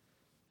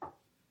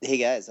 hey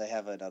guys, I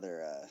have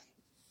another,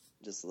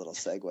 just a little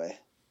segue.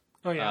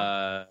 Oh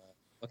yeah.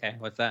 Okay,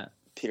 what's that?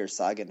 Peter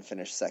Sagan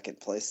finished second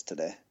place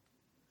today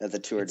at the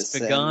Tour de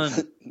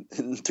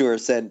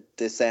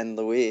San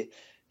Luis.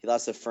 He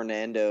lost to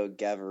Fernando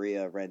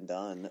Gaviria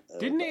Rendon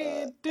of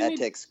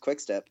Etixx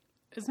Quickstep.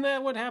 Isn't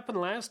that what happened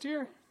last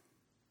year?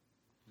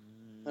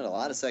 Had a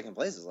lot of second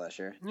places last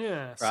year.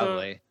 Yeah,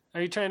 probably. So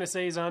are you trying to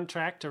say he's on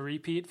track to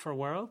repeat for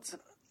Worlds?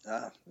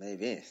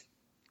 Maybe.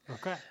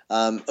 Okay.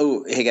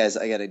 Hey guys,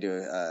 I got to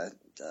do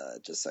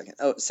just a second.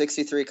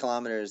 63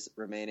 kilometers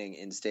remaining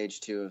in stage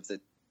 2 of the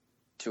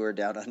Tour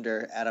Down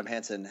Under. Adam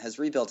Hansen has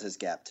rebuilt his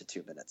gap to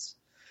 2 minutes.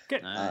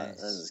 Good. Nice.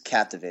 This is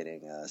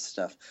captivating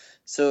stuff.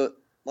 So,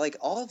 like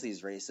all of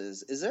these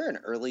races, is there an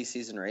early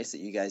season race that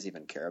you guys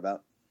even care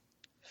about?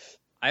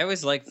 I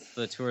always liked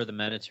the Tour of the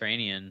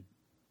Mediterranean.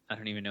 I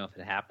don't even know if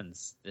it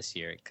happens this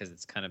year because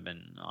it's kind of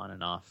been on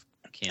and off.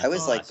 I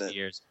always liked the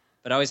years.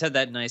 But I always had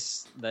that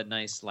nice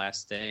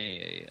last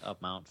day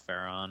up Mount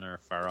Ferron or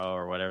Faro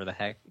or whatever the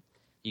heck.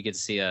 You could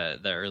see the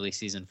early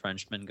season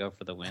Frenchman go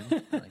for the win.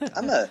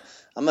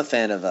 I'm a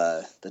fan of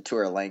the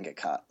Tour of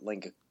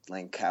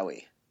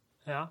Langkawi.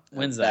 Yeah,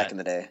 when's back that? In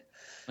the day?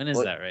 When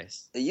is that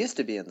race? It used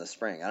to be in the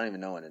spring. I don't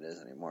even know when it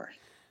is anymore.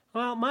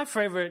 Well, my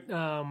favorite,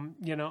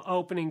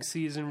 opening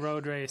season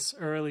road race,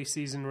 early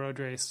season road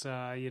race,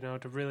 to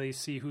really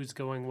see who's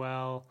going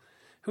well,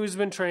 who's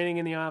been training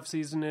in the off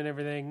season and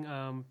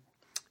everything.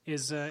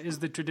 Is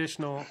the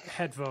traditional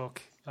Hedvok.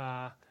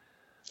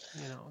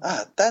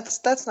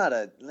 That's not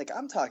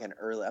I'm talking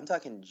early. I'm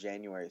talking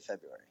January,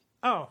 February.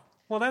 Oh,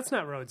 well, that's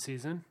not road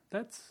season.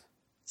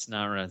 It's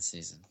not road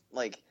season.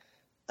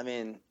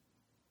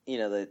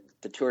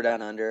 The Tour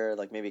Down Under,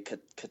 like maybe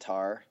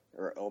Qatar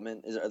or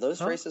Oman. Are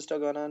those races still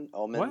going on?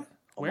 Oman, what?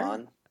 Where?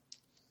 Oman.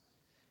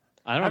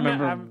 I don't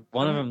remember.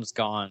 One of them's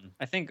gone.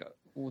 I think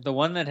the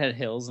one that had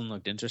hills and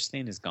looked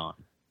interesting is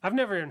gone. I've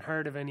never even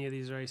heard of any of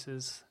these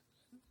races.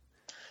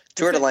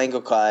 Tour de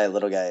Langkawi,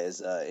 little guy,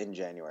 is in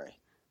January.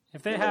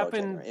 If they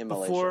happen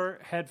before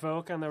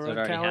Hedvok on the road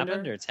already calendar,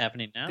 happened, or it's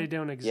happening now? They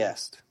don't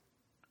exist.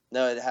 Yeah.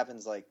 No, it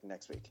happens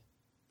next week.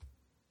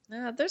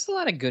 There's a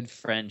lot of good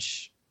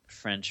French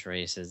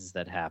races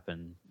that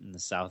happen in the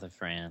south of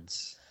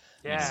France.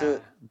 Yeah,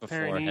 before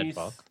Pyrenees.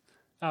 Hedvok.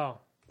 Oh,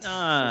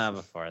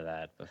 before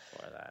that.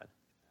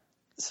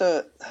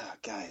 So,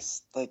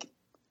 guys,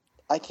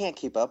 I can't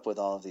keep up with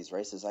all of these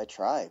races. I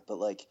try, but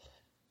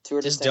Tour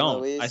de St.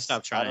 Louis. I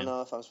stopped trying. I don't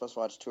know if I'm supposed to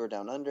watch Tour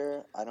Down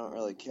Under. I don't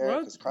really care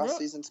because cross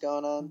season's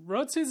going on.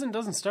 Road season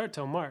doesn't start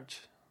till March.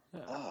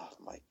 Oh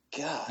my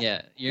God.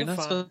 Yeah, you're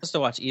not supposed to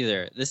watch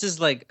either. This is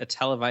like a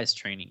televised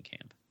training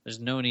camp. There's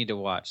no need to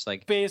watch.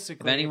 Like,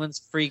 basically, if anyone's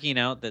freaking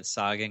out that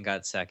Sagan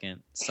got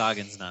second,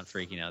 Sagan's not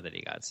freaking out that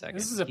he got second.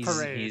 This is a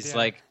parade. He's yeah.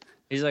 like,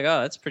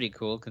 oh, that's pretty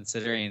cool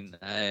considering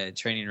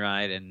training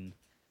ride, and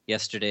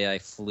yesterday I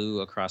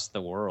flew across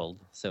the world,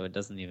 so it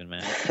doesn't even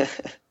matter.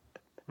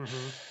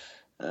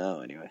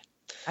 Oh, anyway.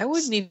 I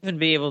wouldn't even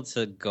be able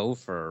to go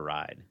for a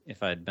ride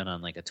if I'd been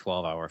on like a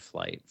 12-hour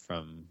flight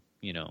from,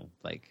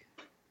 like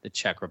the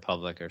Czech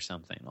Republic or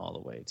something all the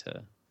way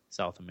to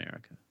South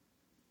America.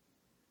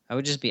 I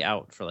would just be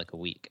out for like a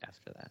week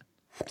after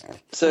that.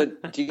 So,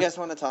 do you guys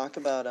want to talk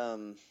about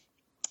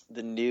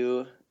the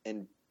new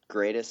and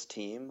greatest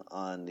team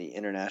on the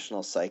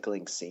international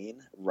cycling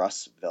scene,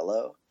 Russ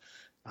Velo,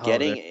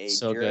 getting a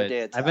so Giro good.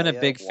 d'Italia I've been a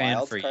big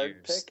fan for wildcard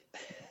years. pick?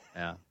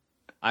 Yeah.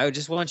 I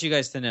just want you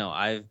guys to know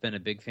I've been a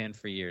big fan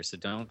for years, so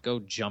don't go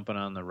jumping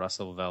on the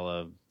Russell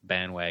Vela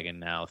bandwagon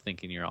now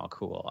thinking you're all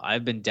cool.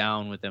 I've been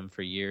down with them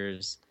for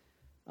years.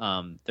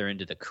 They're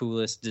into the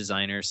coolest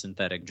designer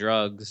synthetic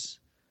drugs.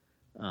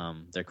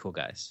 They're cool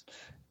guys.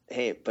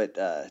 Hey, but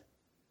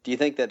do you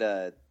think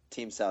that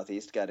Team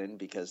Southeast got in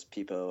because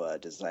Pipo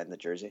designed the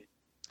jersey?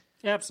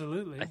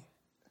 Absolutely.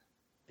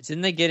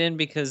 Didn't they get in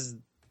because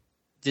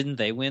didn't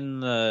they win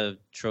the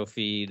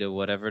trophy to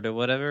whatever,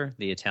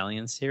 the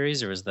Italian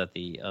series, or was that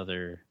the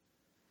other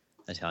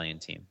Italian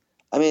team?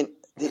 I mean,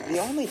 the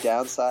only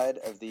downside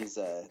of these,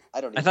 I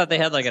thought they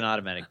had like an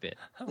automatic bid.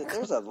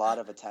 There's a lot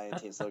of Italian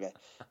teams. Okay,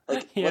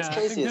 like Yeah, what's I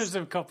crazy think is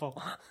there's a couple.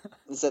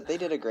 that they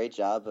did a great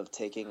job of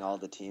taking all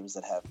the teams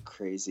that have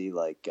crazy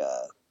like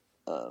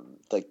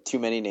too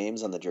many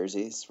names on the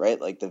jerseys, right?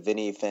 Like the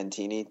Vinny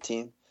Fantini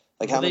team.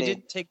 Like Well, how they many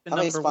did take the how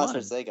many number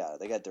sponsors one. they got?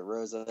 They got De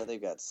Rosa.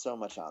 They've got so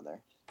much on there.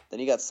 Then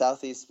you got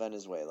Southeast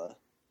Venezuela,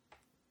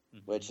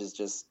 which is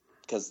just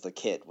because the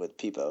kit with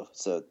Pipo.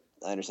 So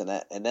I understand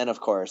that. And then of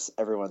course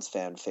everyone's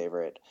fan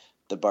favorite,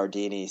 the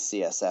Bardini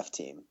CSF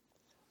team.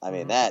 I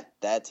mean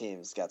that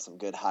team's got some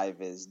good high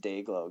vis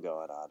day glow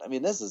going on. I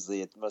mean this is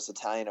the most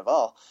Italian of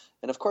all.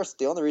 And of course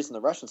the only reason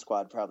the Russian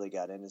squad probably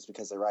got in is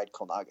because they ride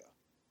Colnago.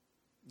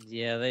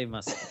 Yeah, they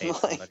must have paid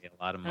somebody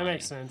a lot of money. That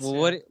makes sense.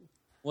 Well, yeah.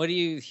 what do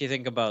you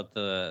think about I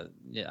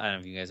don't know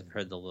if you guys have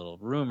heard the little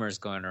rumors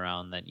going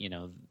around that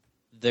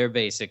they're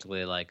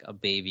basically like a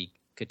baby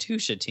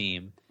Katusha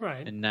team,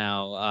 Right. And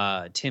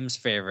now Tim's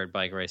favorite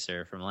bike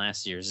racer from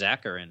last year,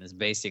 Zacharin, has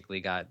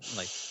basically got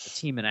like a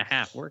team and a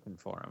half working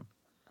for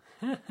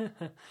him.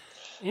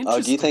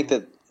 Oh, do you think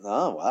that?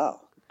 Oh,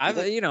 wow.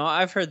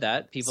 I've heard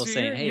that people So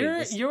saying,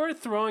 "Hey, you're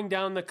throwing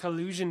down the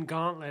collusion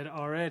gauntlet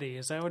already."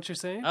 Is that what you're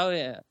saying? oh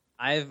yeah."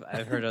 I've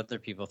heard other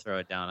people throw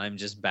it down. I'm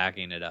just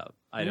backing it up.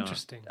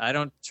 Interesting. I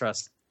don't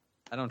trust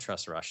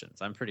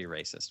Russians. I'm pretty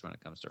racist when it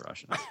comes to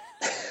Russians.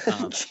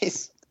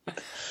 Jeez.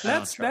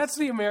 That's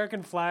the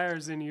American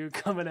Flyers in you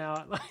coming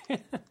out.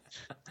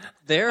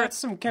 They're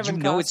some Kevin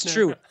You know it's Costner.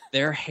 true.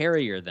 They're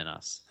hairier than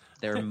us.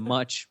 They're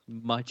much,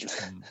 much,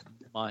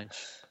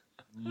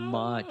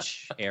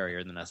 much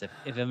hairier than us.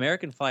 If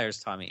American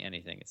Flyers taught me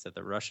anything, it's that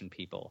the Russian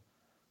people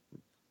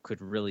could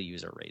really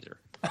use a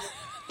razor.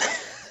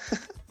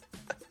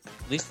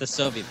 At least the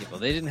Soviet people.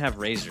 They didn't have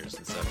razors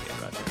in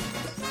Soviet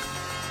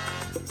Russia.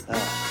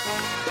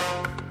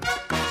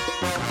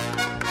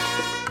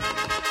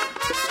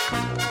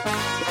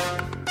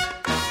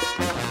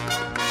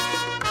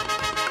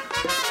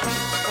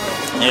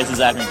 Hey, this is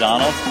Zach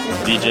McDonald,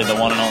 DJ the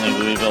one and only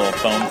Louisville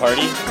Foam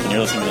Party, and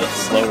you're listening to the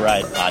Slow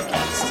Ride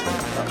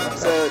Podcast.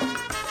 So,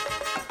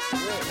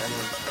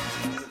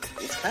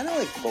 it's kind of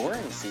like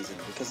boring season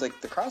because like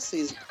the cross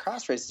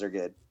races are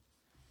good.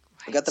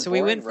 We got the So we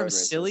boring went from road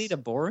races. silly to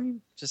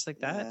boring, just like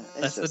that. Yeah,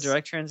 That's the just-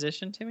 direct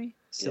transition to me.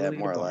 Silly Yeah,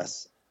 more to or boring.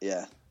 less.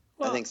 Yeah,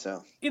 Well, I think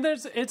so.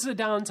 It's a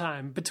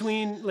downtime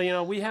between,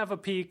 we have a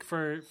peak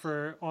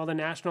for all the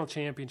national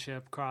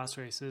championship cross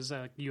races,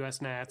 U.S.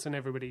 Nats and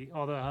everybody,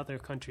 all the other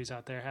countries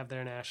out there have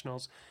their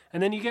nationals.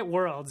 And then you get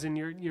Worlds, and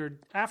you're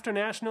after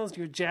nationals,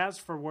 you're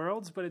jazzed for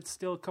Worlds, but it's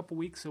still a couple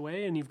weeks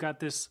away, and you've got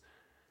this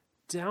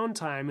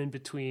downtime in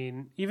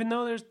between, even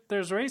though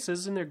there's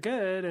races and they're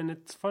good and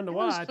it's fun to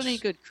watch. There's plenty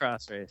good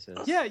cross races.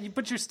 Yeah,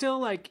 but you're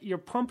still you're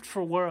pumped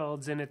for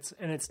Worlds, and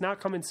it's not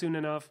coming soon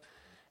enough.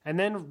 And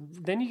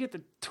then you get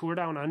the Tour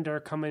Down Under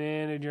coming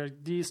in,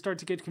 and you start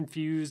to get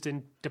confused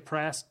and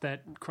depressed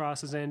that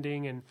cross is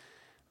ending and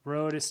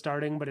road is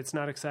starting, but it's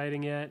not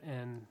exciting yet.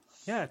 And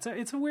yeah,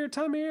 it's a weird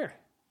time of year.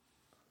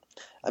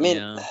 I mean,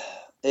 Yeah.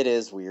 it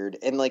is weird,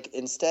 and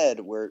instead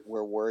we're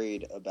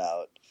worried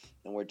about,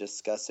 and we're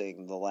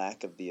discussing the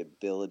lack of the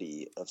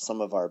ability of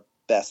some of our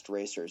best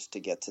racers to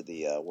get to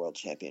the World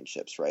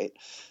Championships, right?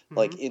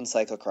 Like in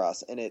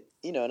cyclocross, and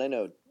and I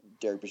know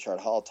Derek Bouchard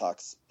Hall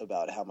talks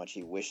about how much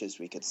he wishes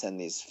we could send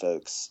these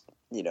folks,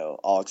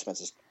 all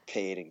expenses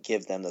paid and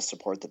give them the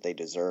support that they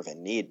deserve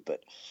and need.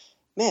 But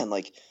man,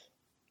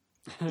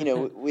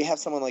 we have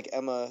someone like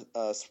Emma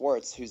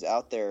Swartz who's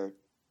out there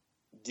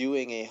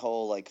doing a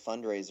whole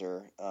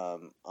fundraiser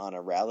on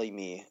a Rally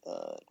Me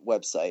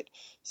website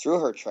through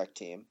her Trek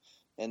team,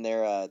 and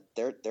they're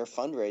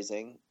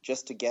fundraising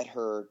just to get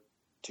her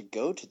to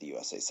go to the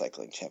USA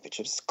Cycling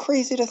Championships. It's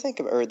crazy to think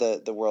of, or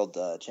the World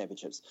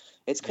Championships.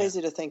 It's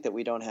crazy to think that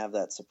we don't have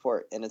that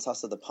support, and it's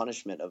also the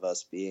punishment of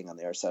us being on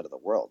the other side of the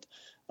world.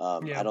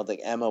 I don't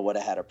think Emma would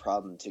have had a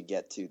problem to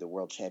get to the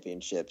World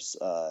Championships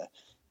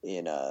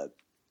in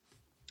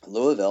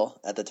Louisville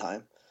at the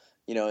time.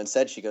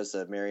 Instead she goes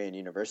to Marian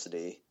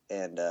University,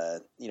 and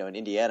in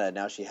Indiana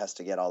now she has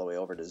to get all the way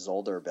over to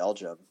Zolder,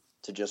 Belgium,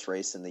 to just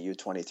race in the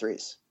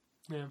U23s.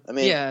 Yeah. I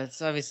mean,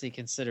 it's obviously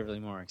considerably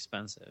more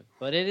expensive,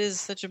 but it is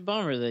such a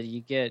bummer that you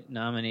get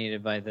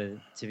nominated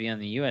to be on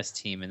the U.S.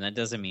 team, and that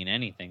doesn't mean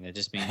anything. That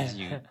just means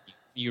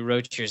you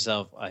wrote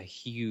yourself a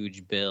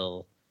huge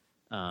bill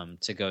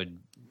to go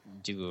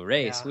do a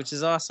race, which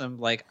is awesome.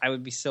 Like, I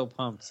would be so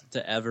pumped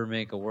to ever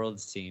make a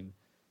world's team,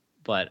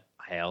 but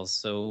I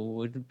also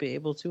wouldn't be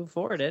able to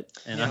afford it,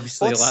 and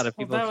obviously a lot of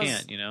people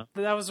can't.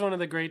 That was one of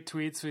the great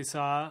tweets we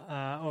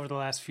saw over the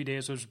last few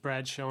days. Was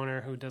Brad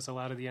Schoner, who does a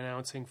lot of the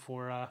announcing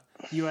for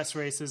U.S.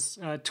 races,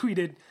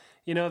 tweeted,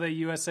 that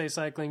USA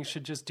Cycling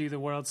should just do the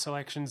world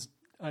selections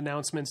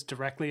announcements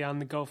directly on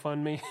the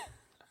GoFundMe,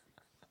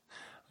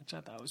 which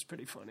I thought was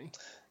pretty funny.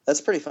 That's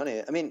pretty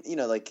funny. I mean,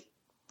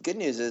 good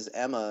news is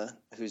Emma,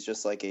 who's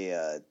just like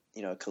a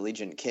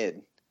collegiate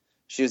kid,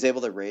 she was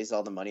able to raise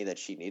all the money that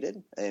she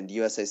needed, and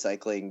USA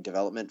Cycling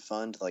Development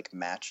Fund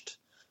matched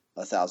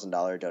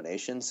 $1,000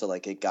 donation, so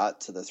it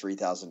got to the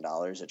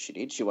 $3,000 that she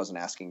needed. She wasn't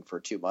asking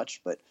for too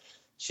much, but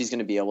she's going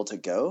to be able to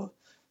go.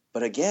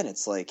 But again,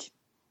 it's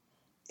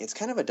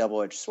kind of a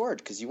double-edged sword,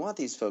 because you want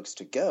these folks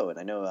to go, and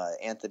I know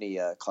Anthony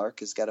Clark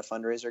has got a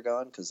fundraiser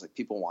going because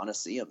people want to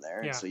see him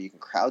there, and so you can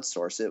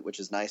crowdsource it, which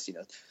is nice.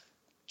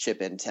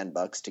 Chip in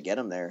 $10 to get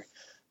him there,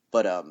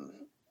 but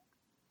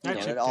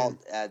it all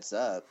adds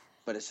up.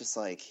 But it's just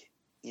to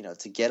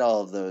get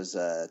all of those,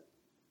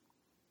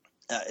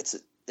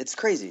 it's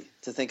crazy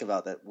to think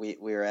about that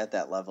we are at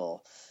that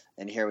level,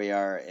 and here we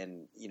are,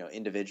 and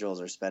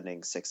individuals are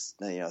spending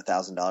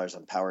 $1,000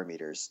 on power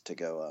meters to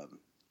go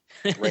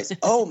race.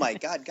 Oh my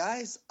God,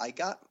 guys! I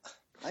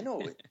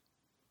know.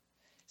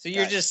 So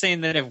you're just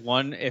saying that if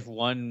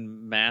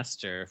one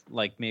master,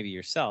 like maybe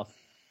yourself,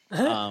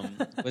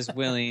 was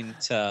willing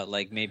to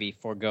maybe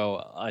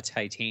forego a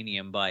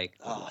titanium bike,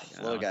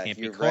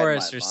 Campy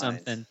Chorus or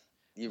something.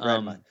 You read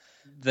mine.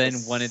 Then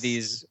one of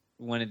these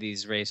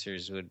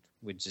racers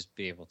would just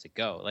be able to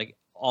go.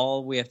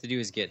 All we have to do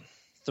is get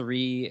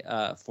 3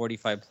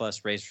 45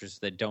 plus racers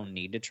that don't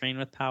need to train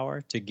with power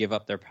to give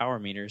up their power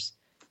meters.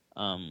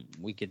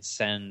 We could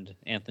send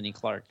Anthony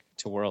Clark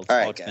to Worlds,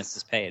 all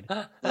expenses paid.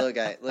 Little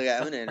guy,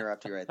 I'm going to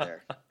interrupt you right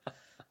there.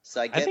 So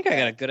I think I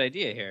got a good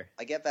idea here.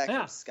 I get back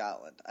from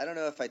Scotland. I don't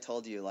know if I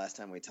told you last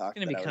time we talked.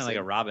 It's going to be kind of like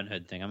a Robin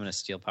Hood thing. I'm going to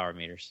steal power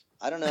meters.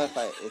 I don't know if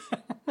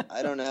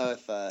I don't know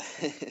if I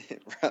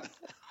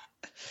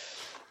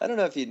don't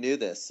know if you knew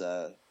this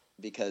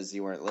because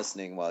you weren't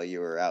listening while you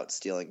were out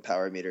stealing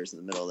power meters in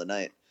the middle of the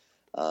night.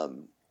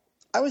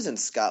 I was in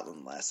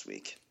Scotland last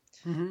week,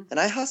 and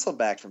I hustled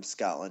back from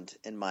Scotland,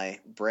 and my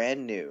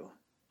brand new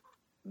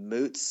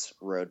Moots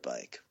road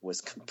bike was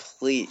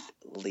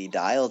completely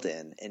dialed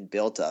in and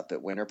built up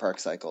at Winter Park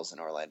Cycles in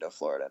Orlando,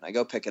 Florida. And I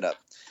go pick it up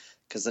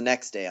because the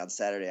next day on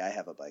Saturday I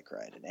have a bike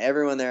ride, and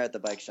everyone there at the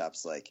bike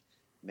shop's like,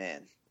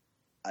 "Man,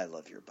 I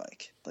love your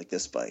bike.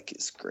 This bike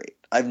is great.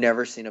 I've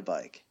never seen a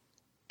bike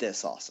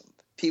this awesome."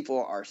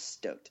 People are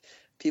stoked.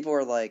 People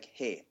are like,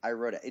 "Hey, I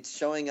rode it." It's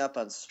showing up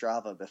on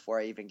Strava before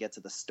I even get to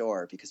the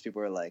store because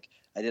people are like,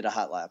 "I did a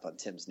hot lap on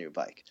Tim's new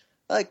bike."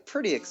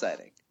 Pretty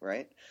exciting,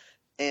 right?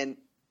 And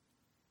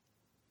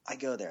I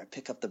go there, I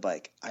pick up the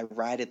bike, I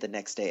ride it the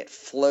next day. It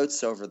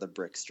floats over the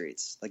brick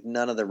streets,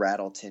 none of the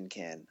rattle tin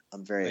can.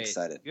 I'm very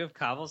excited. You have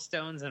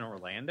cobblestones in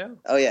Orlando?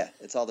 Oh yeah,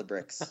 it's all the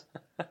bricks.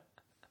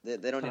 they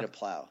don't need a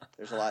plow.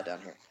 There's a lot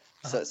down here.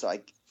 So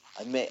I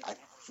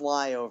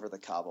fly over the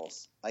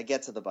cobbles. I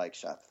get to the bike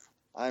shop.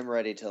 I'm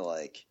ready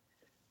to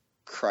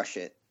crush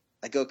it.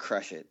 I go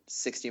crush it.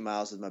 60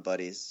 miles with my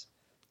buddies.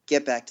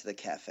 Get back to the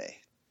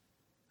cafe.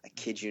 I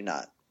kid you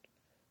not.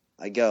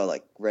 I go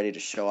ready to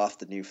show off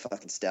the new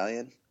fucking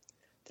stallion.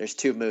 There's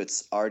 2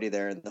 moots already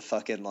there in the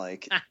fucking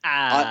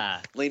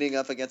leaning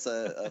up against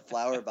a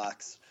flower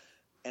box,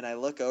 and I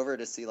look over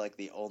to see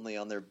the only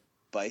on their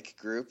bike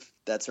group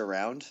that's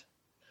around,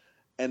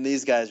 and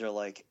these guys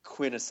are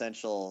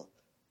quintessential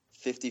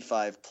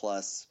 55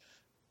 plus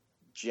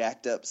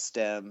jacked up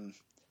stem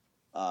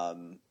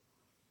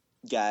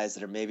guys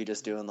that are maybe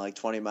just doing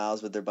 20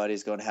 miles with their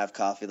buddies, going to have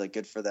coffee,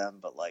 good for them,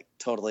 but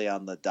totally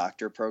on the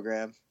doctor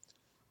program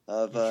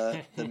of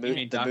the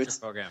doctor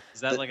program.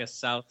 Is that a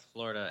South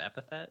Florida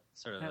epithet?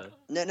 Sort of.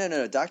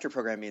 No. Doctor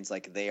program means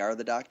they are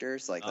the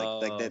doctors.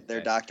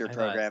 Their doctor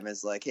program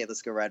is hey,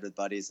 let's go ride with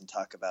buddies and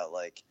talk about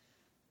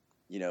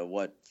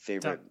what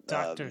favorite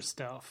doctor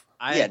stuff.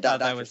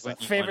 That was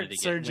what favorite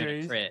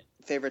surgeries.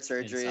 Favorite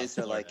surgeries,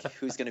 or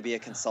who's going to be a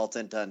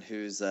consultant on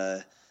who's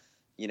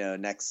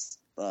next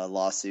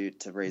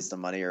lawsuit to raise the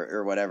money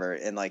or whatever.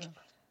 And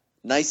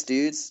nice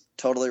dudes,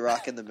 totally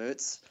rocking the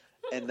moots.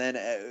 And then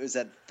it was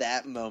at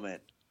that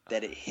moment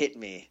that it hit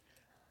me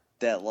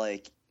that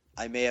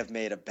I may have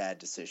made a bad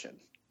decision.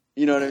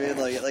 You know what I mean?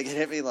 Like it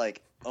hit me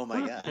like, oh my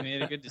god. You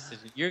made a good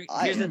decision. Here's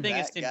the am thing: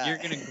 is that Tim, guy.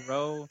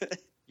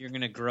 you're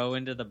gonna grow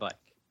into the bike.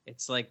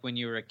 It's like when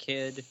you were a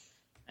kid,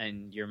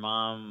 and your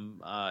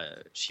mom,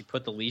 she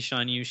put the leash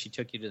on you. She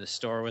took you to the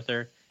store with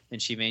her,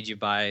 and she made you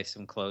buy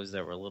some clothes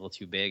that were a little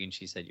too big, and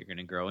she said you're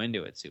gonna grow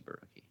into it, Super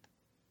Rookie.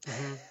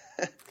 Mm-hmm.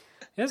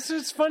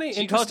 It's funny.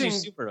 She called interesting.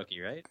 you Super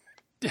Rookie, right?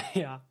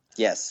 Yeah.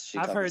 Yes,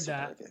 I've called me heard Super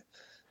that. Rookie.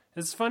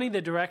 It's funny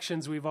the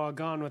directions we've all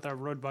gone with our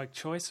road bike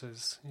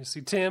choices. You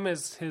see, Tim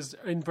has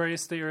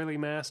embraced the early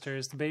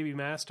masters, the baby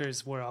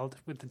masters world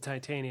with the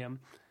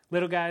titanium.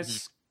 Little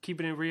guy's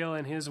keeping it real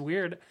in his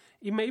weird,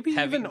 maybe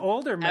even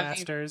older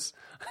masters.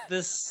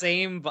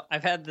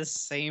 I've had the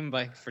same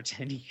bike for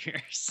 10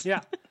 years. Yeah,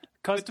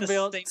 custom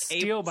built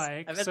steel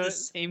bike. I've had the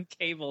same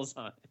cables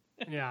on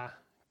it. Yeah.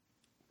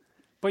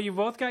 But you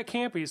both got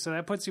campy, so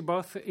that puts you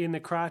both in the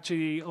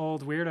crotchety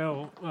old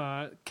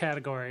weirdo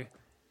category.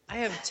 I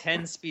have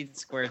 10-speed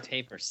square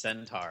taper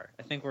Centaur.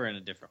 I think we're in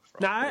a different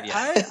world. Now,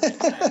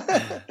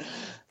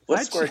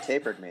 What's square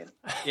tapered mean?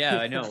 Yeah,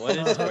 I know. What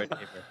is square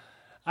taper?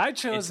 I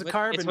chose the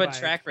carbon bike. It's what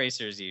track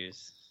racers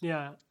use.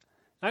 Yeah.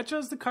 I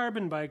chose the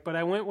carbon bike, but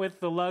I went with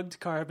the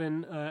lugged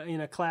carbon in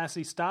a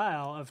classy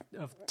style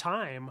of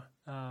time.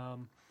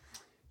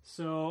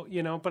 So,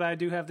 but I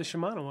do have the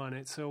Shimano on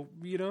it. So,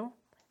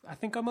 I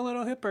think I'm a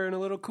little hipper and a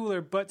little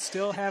cooler, but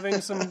still having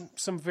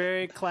some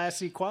very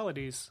classy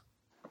qualities.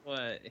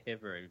 What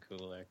hipper and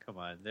cooler? Come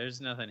on,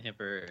 there's nothing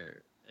hipper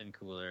and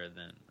cooler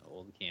than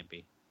old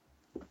campy.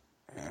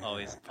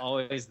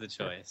 Always the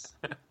choice.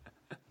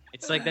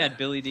 It's like that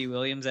Billy D.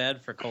 Williams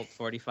ad for Colt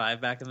 45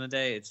 back in the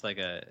day. It's like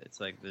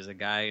there's a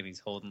guy and he's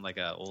holding like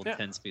a old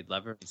 10-speed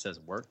lever. He says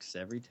works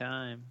every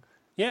time.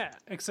 Yeah,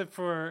 except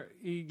for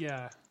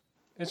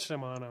it's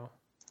Shimano.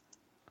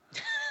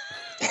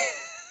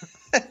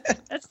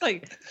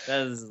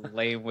 That is a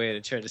lame way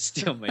to try to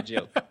steal my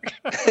joke.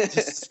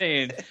 Just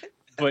saying.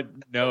 But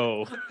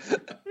no,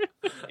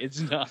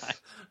 it's not.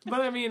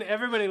 But I mean,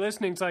 everybody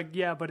listening's like,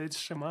 yeah, but it's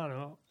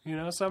Shimano,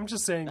 So I'm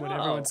just saying what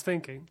everyone's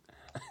thinking.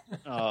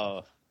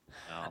 Oh,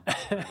 no,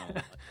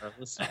 our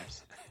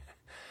listeners.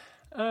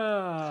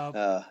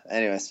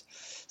 Anyways,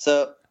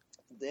 so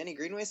any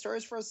Greenway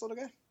stories for us, little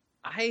guy?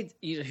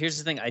 Here's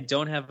the thing. I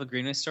don't have a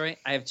Greenway story.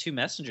 I have 2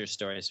 messenger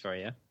stories for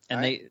you,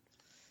 and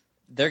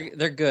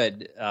they're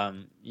good.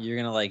 You're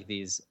gonna like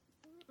these.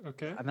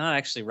 Okay. I'm not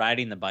actually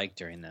riding the bike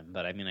during them,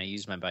 but I mean, I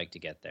use my bike to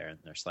get there, and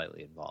they're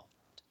slightly involved.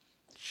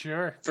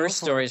 Sure. First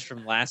story is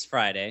from last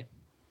Friday.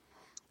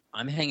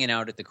 I'm hanging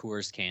out at the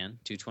Coors Can,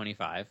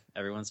 225,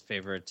 everyone's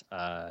favorite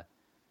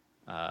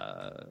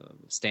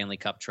Stanley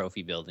Cup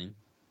trophy building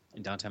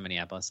in downtown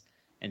Minneapolis,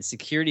 and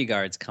security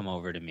guards come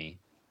over to me.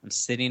 I'm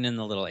sitting in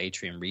the little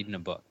atrium reading a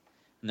book,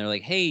 and they're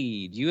like, "Hey,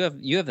 you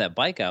have that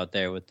bike out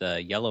there with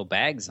the yellow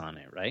bags on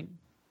it, right?"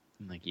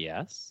 I'm like,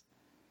 "Yes."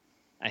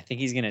 I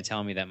think he's going to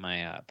tell me that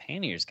my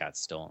panniers got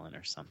stolen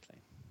or something.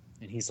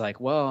 And he's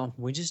like, well,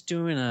 we're just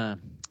doing a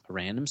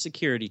random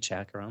security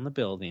check around the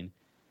building,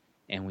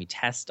 and we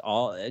test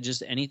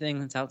just anything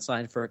that's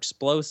outside for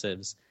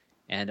explosives,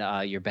 and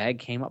your bag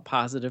came up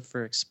positive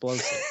for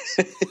explosives.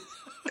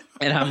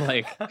 And I'm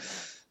like,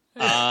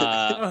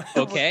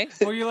 okay.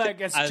 Well, you're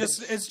like,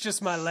 it's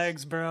just my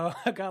legs, bro.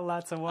 I got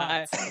lots of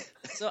watts.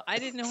 So I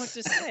didn't know what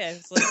to say. I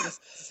was like, this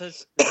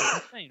is such a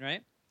thing,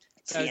 right?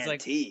 So I was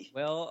like,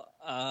 well,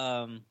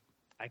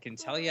 I can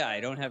tell you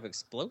I don't have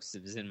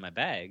explosives in my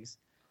bags.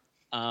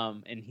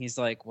 And he's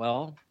like,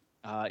 well,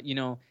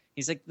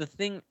 he's like, the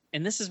thing,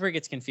 and this is where it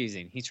gets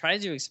confusing. He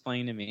tries to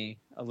explain to me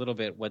a little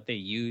bit what they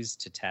use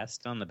to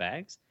test on the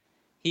bags.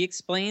 He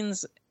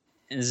explains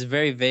in this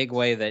very vague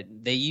way that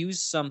they use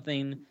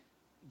something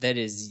that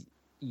is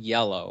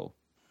yellow.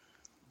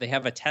 They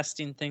have a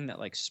testing thing that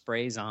like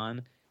sprays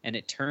on, and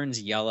it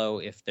turns yellow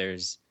if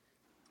there's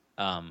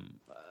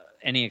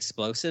any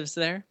explosives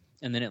there,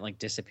 and then it like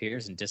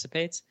disappears and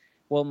dissipates.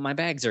 Well, my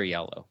bags are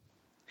yellow.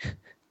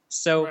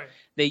 So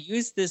They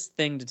use this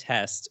thing to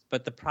test,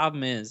 but the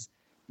problem is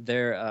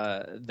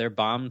their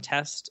bomb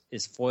test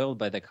is foiled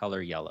by the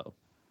color yellow.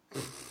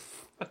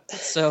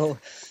 So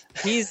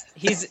he's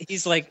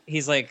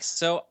like,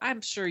 so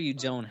I'm sure you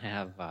don't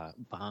have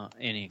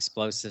any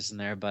explosives in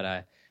there, but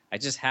I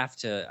just have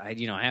to, I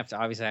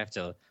have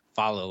to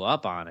follow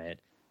up on it.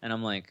 And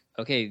I'm like,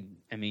 okay,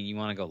 I mean, you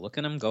want to go look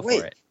at them? Go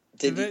for it.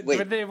 Did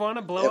they want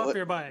to blow up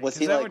your bike? Is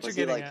that what you're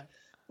getting at?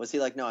 Was he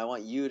like, no, I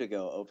want you to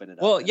go open it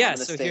up? Well, yeah,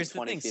 so here's the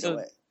 20 thing. feet So,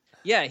 away.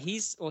 yeah,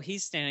 he's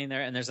standing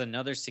there, and there's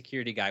another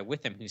security guy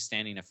with him who's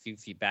standing a few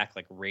feet back,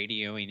 like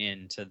radioing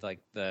in to like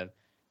the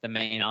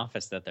main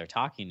office that they're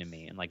talking to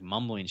me and like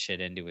mumbling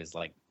shit into his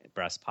like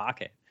breast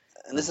pocket.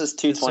 And this is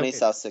 220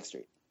 South 6th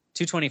Street.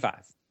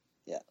 225.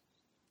 Yeah.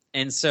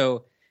 And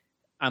so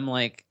I'm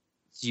like,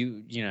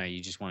 you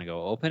just want to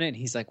go open it? And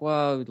he's like,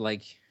 well,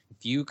 like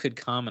if you could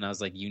come. And I was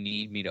like, you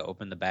need me to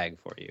open the bag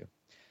for you?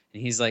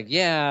 And he's like,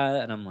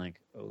 yeah. And I'm like,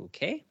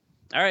 okay,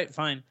 all right,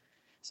 fine.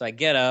 So I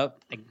get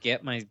up,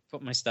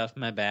 put my stuff in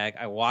my bag.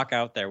 I walk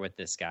out there with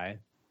this guy.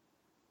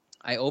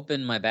 I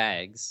open my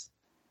bags,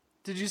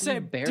 Did you say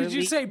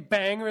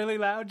bang really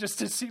loud just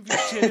to see if you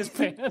shit his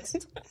pants?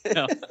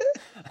 No.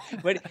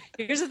 But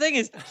here's the thing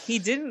is he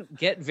didn't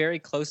get very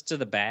close to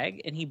the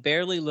bag and he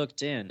barely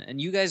looked in. And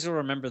you guys will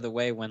remember the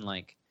way when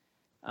like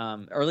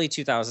early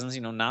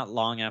 2000s, not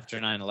long after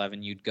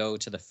 9/11, you'd go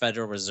to the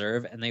Federal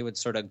Reserve and they would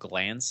sort of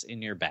glance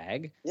in your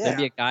bag. Yeah. There'd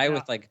be a guy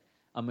with like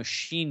a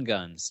machine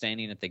gun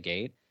standing at the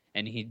gate.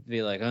 And he'd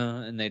be like,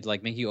 and they'd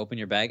like make you open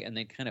your bag, and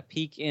they'd kind of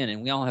peek in.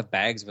 And we all have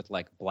bags with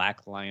like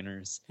black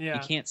liners. Yeah. You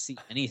can't see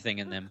anything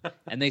in them.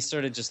 And they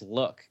sort of just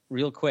look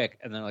real quick,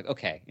 and they're like,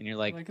 okay. And you're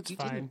like it's you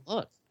fine. didn't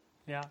look.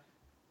 Yeah.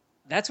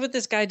 That's what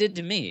this guy did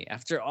to me.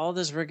 After all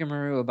this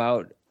rigmarole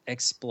about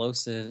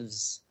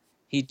explosives,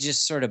 he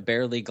just sort of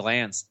barely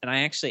glanced. And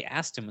I actually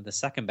asked him with the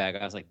second bag,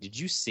 I was like, did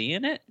you see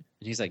in it?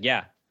 And he's like,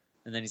 yeah.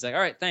 And then he's like,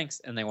 all right,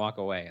 thanks. And they walk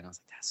away. And I was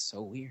like, that's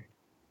so weird.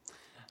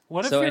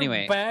 What if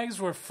your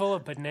bags were full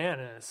of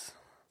bananas?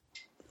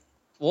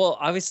 Well,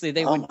 obviously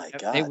they would. Oh my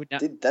god, they would not,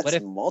 dude, that's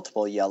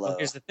multiple yellow. Well,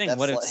 here's the thing: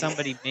 what if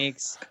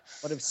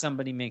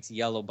somebody makes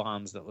yellow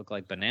bombs that look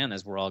like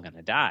bananas? We're all going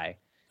to die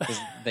because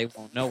they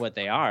won't know what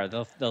they are.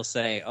 They'll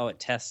say, "Oh, it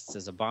tests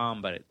as a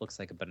bomb, but it looks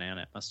like a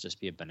banana. It must just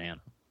be a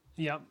banana."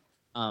 Yep.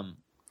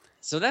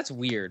 So that's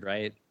weird,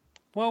 right?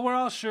 Well, we're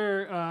all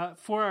sure.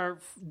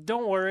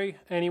 Don't worry,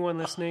 anyone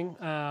listening.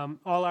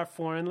 All our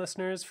foreign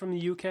listeners from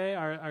the UK,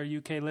 our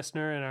UK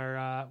listener,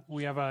 and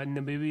we have a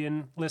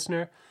Namibian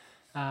listener.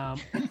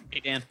 Hey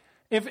Dan,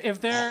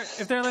 if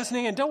they're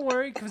listening, and don't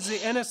worry because the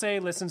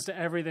NSA listens to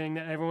everything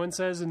that everyone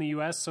says in the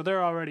US, so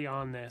they're already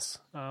on this.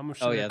 They're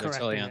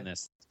totally on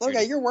this. Look,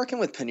 you're working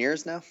with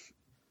panniers now.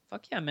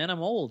 Fuck yeah, man! I'm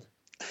old.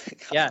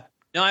 Yeah,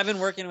 no, I've been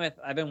working with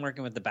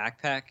the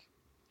backpack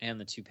and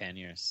the two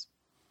panniers.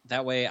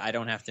 That way I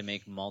don't have to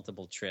make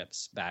multiple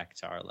trips back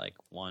to our like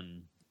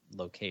one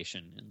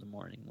location in the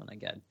morning when I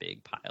get a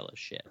big pile of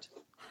shit.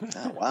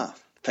 Oh wow.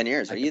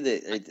 Panniers,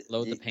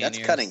 load the panniers, that's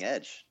cutting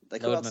edge.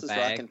 Like who else is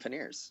bag. rocking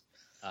panniers?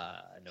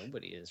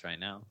 Nobody is right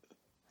now.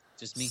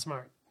 Just me.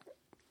 Smart.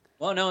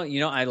 Well, no,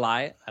 I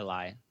lie.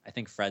 I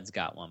think Fred's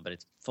got one, but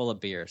it's full of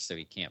beer, so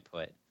he can't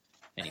put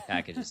any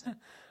packages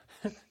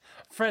in.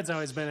 Fred's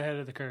always been ahead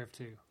of the curve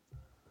too.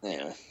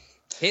 Yeah.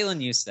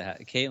 Caitlin used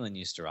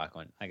to rock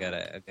one. I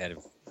gotta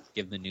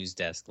give the news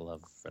desk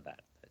love for that.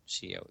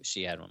 She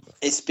had one before.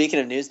 Hey, speaking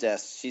of news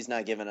desks, she's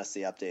not giving us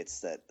the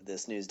updates that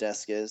this news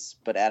desk is.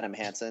 But Adam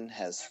Hansen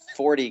has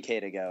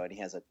 40K to go, and he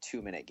has a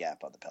 2-minute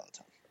gap on the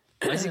peloton.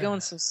 Why is he going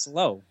so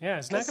slow? Yeah,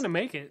 it's not going to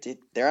make it. Dude,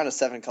 they're on a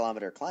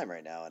 7-kilometer climb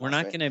right now. We're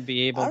not going to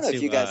be able to. I don't know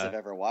if you guys have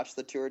ever watched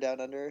the Tour Down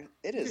Under.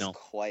 It is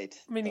quite.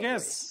 I mean, you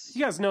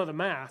guys know the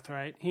math,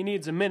 right? He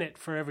needs a minute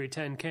for every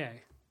 10K.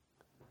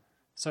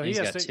 So he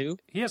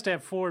has to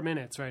have 4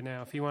 minutes right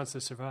now if he wants to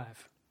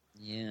survive.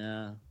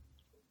 Yeah,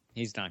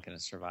 he's not going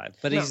to survive.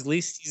 But at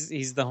least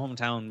he's the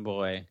hometown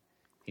boy.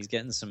 He's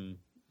getting some.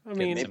 Some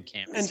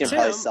cameras. He can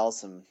probably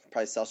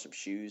sell some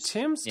shoes.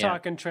 Tim's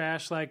talking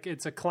trash like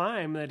it's a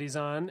climb that he's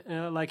on.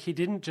 Like he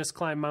didn't just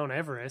climb Mount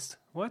Everest.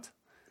 What?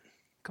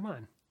 Come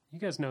on, you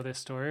guys know this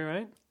story,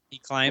 right? He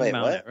climbed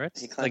Mount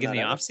Everest, like in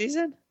the off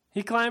season.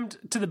 He climbed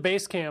to the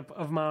base camp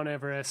of Mount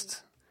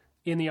Everest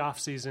in the off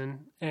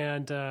season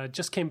and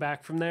just came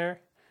back from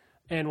there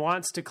and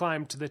wants to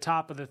climb to the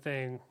top of the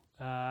thing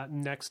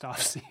next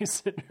off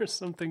season or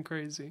something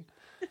crazy.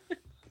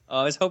 Oh,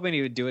 I was hoping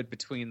he would do it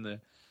between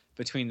the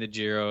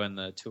Giro and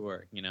the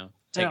Tour.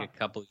 Take a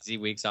couple easy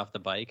weeks off the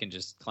bike and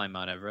just climb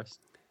Mount Everest.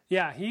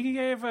 Yeah, he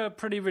gave a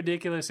pretty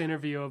ridiculous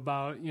interview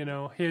about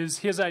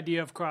his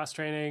idea of cross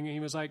training. He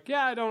was like,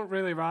 "Yeah, I don't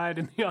really ride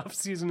in the off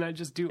season. I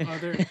just do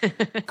other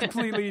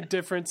completely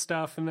different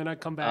stuff, and then I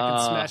come back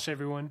and smash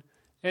everyone."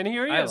 And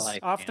here he is,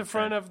 off the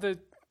front of the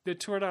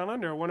Tour Down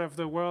Under, one of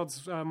the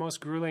world's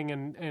most grueling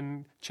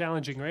and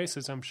challenging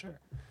races, I'm sure.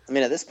 I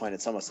mean, at this point,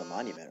 it's almost a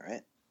monument,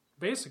 right?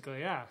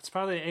 Basically, yeah. It's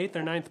probably the 8th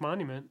or 9th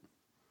monument.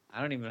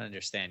 I don't even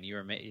understand.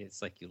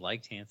 It's like you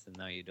liked Hansen,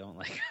 no, you don't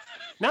like him.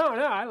 No,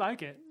 I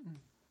like it.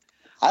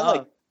 I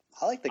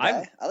like the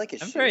guy. I like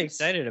his shoes. I'm very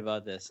excited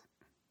about this.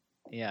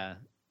 Yeah.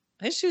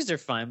 His shoes are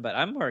fine, but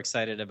I'm more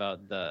excited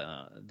about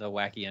the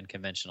wacky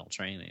unconventional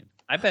training.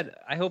 I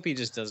hope he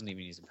just doesn't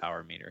even use a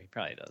power meter. He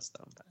probably does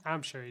though. But.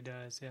 I'm sure he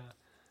does, yeah.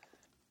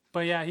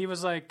 But yeah, he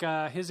was like,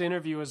 his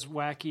interview was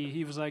wacky.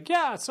 He was like,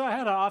 yeah, so I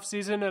had an off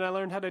season and I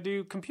learned how to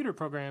do computer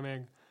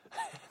programming.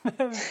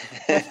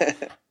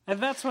 And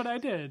that's what I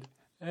did.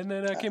 And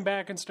then I came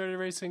back and started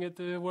racing at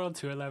the World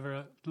Tour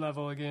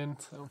level again.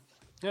 So,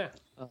 yeah.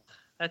 Oh,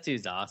 that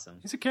dude's awesome.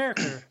 He's a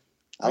character.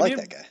 I like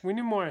that guy. We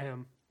need more of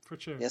him, for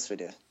sure. Yes, we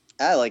do.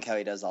 I like how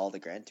he does all the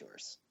Grand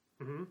Tours.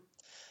 Mm-hmm.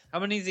 How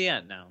many is he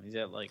at now? He's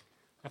at like...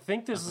 I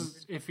think this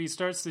is, if he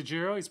starts the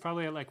Giro, he's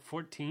probably at like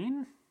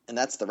 14. And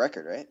that's the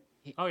record, right?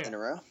 Oh, yeah. In a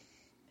row?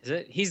 Is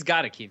it? He's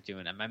got to keep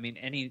doing them. I mean,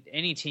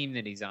 any team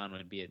that he's on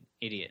would be an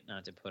idiot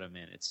not to put him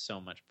in. It's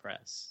so much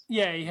press.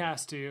 Yeah, he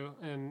has to,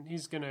 and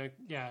he's gonna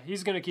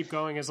keep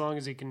going as long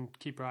as he can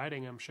keep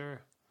riding, I'm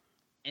sure.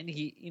 And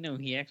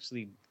he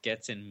actually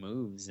gets in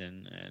moves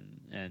and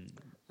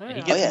Oh, he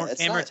yeah. gets more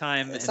camera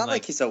time. It's not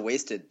like he's a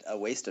waste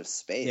of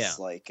space. Yeah.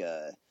 Like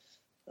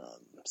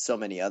so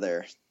many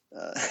other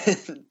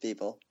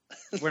people.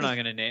 We're not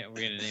gonna name.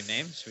 We're gonna name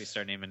names. Should we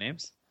start naming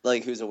names?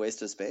 Like, who's a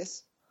waste of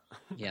space?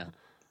 Yeah.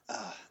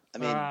 I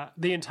mean,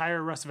 the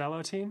entire Russ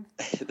Velo team.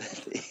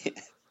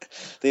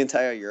 the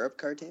entire Europe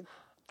car team.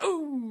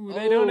 Ooh,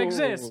 they don't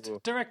exist.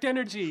 Direct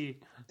Energy.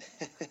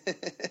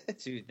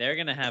 Dude, they're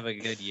gonna have a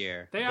good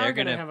year. They're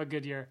gonna have a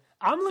good year.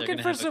 I'm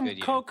looking for some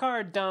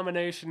co-card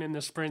domination in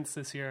the sprints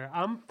this year.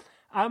 I'm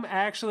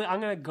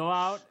gonna go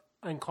out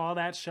and call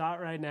that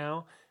shot right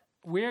now.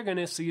 We're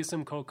gonna see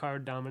some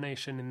co-card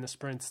domination in the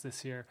sprints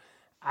this year.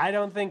 I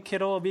don't think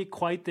Kittle will be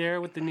quite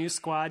there with the new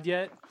squad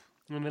yet,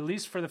 and at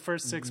least for the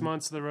first 6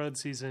 months of the road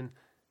season,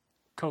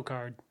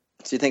 co-card.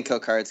 Do you think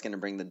Cocard's going to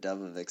bring the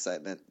dove of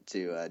excitement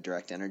to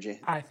Direct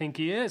Energy? I think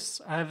he is.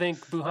 I think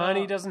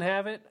Buhani doesn't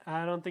have it.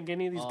 I don't think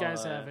any of these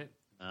guys have it.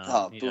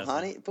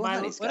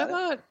 Buhani's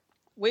got it.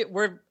 Wait,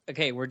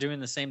 we're doing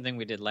the same thing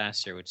we did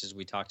last year, which is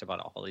we talked about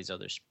all these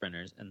other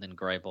sprinters, and then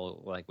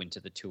Greipel went to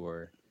the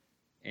tour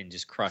and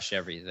just crushed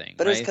everything.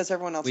 But it's because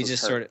everyone else was hurt.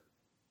 Sort of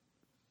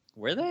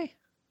were they?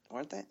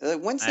 Weren't they?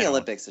 When's the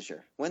Olympics this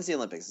year? When's the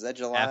Olympics? Is that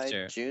July,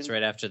 June? It's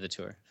right after the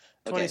tour.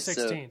 Okay,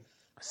 2016.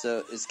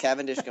 So is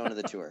Cavendish going to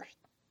the tour?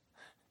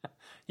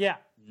 Yeah,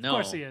 no. Of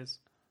course he is.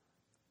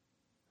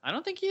 I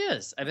don't think he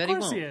is. I bet he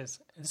won't. Of course he is.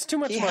 It's too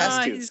much money.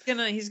 Has to.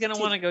 He's gonna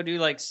want to go do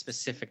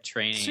specific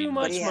training. Too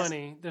much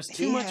money. There's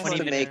too much money.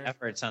 20-minute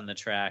efforts on the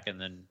track and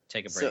then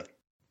take a break.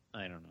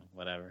 I don't know.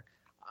 Whatever.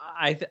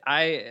 I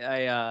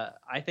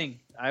think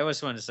I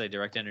always wanted to say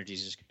Direct Energy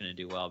is just going to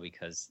do well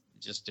because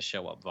just to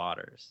show up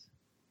Vaughters.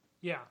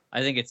 Yeah.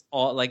 I think it's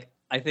all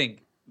I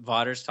think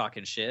Vaughters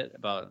talking shit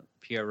about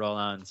Pierre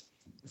Roland's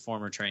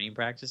former training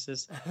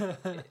practices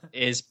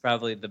is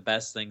probably the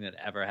best thing that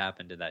ever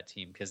happened to that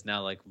team because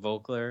now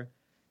Vogler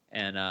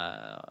and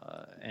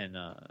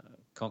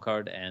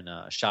Concard and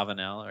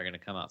Chavanel are going to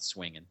come out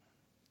swinging.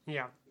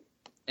 Yeah.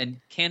 And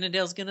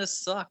Cannondale's going to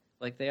suck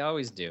like they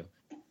always do.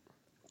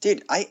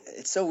 Dude,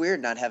 it's so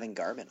weird not having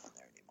Garmin on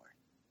there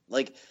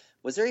anymore.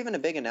 Was there even a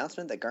big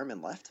announcement that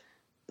Garmin left?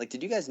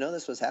 Did you guys know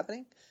this was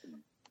happening?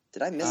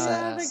 Did I miss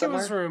that? I think somewhere?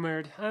 It was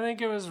rumored. I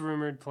think it was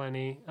rumored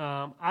plenty.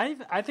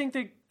 I think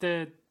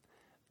the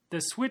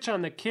switch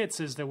on the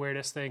kits is the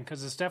weirdest thing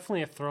because it's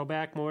definitely a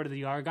throwback more to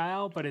the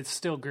Argyle, but it's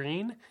still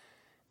green,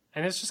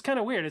 and it's just kind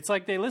of weird. It's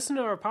like they listened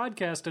to our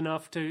podcast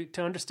enough to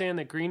understand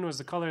that green was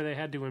the color they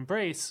had to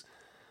embrace,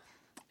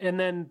 and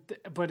then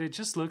but it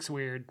just looks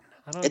weird.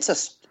 It's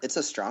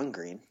a strong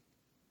green.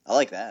 I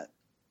like that.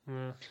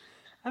 Yeah.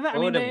 What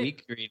would a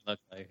weak green look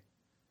like?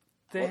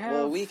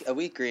 A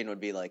weak green would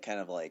be like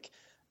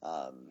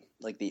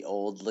the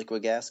old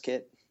liquid gas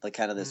kit,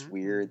 kind of this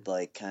weird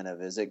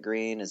is it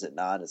green, is it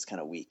not? It's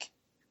kind of weak.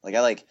 I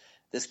like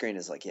this green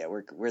is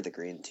we're the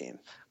green team.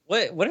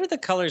 What are the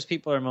colors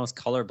people are most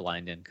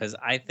colorblind in? Because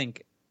I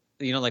think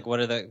what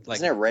are the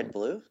isn't it red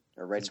blue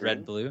or red? It's green?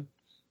 red blue.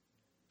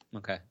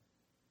 Okay.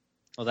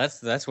 Well,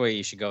 that's where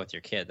you should go with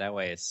your kid. That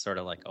way, it's sort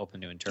of open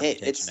to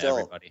interpretation to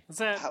everybody. Is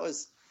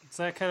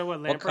that kind of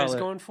what Lampre's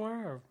going for?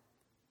 Or?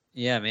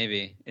 Yeah,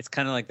 maybe. It's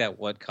kind of like that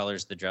what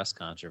color's the dress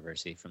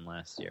controversy from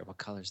last year. What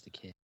color's the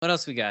kid? What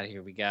else we got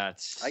here?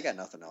 I got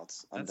nothing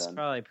else. That's done.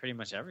 probably pretty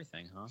much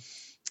everything, huh?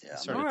 Yeah.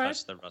 Sort of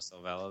touched the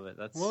Russell Velo, but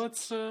that's...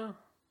 Well,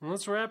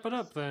 let's wrap it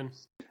up then.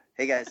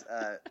 Hey, guys,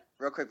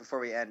 real quick before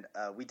we end,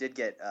 we did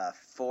get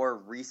 4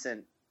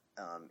 recent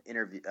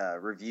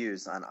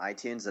reviews on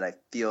iTunes that I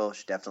feel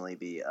should definitely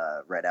be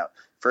read out.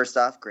 First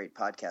off, great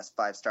podcast,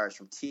 5 stars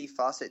from T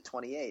Fawcett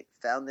 28.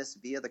 Found this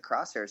via the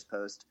Crosshairs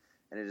post,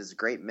 and it is a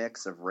great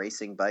mix of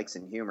racing, bikes,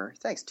 and humor.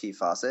 Thanks, T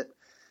Fawcett.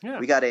 Yeah.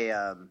 We got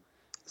a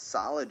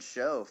solid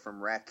show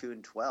from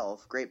Raccoon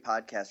 12. Great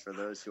podcast for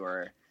those who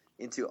are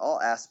into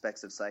all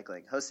aspects of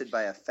cycling. Hosted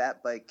by a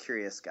fat bike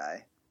curious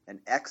guy,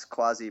 an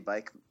ex-quasi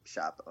bike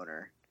shop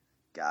owner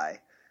guy,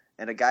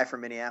 and a guy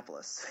from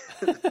Minneapolis.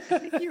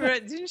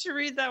 Didn't you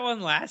read that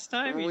one last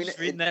time? You just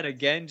reading that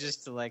again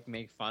just to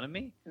make fun of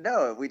me?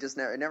 No, we just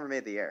never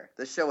made the air.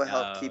 This show will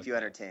help keep you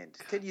entertained.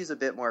 Could use a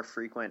bit more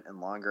frequent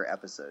and longer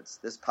episodes.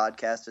 This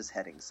podcast is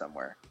heading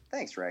somewhere.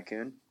 Thanks,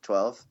 Raccoon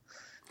 12.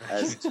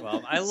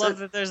 12. I love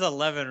that there's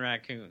 11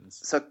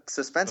 raccoons. So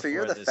Spencer,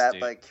 you're the fat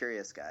bike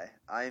curious guy.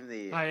 I'm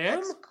the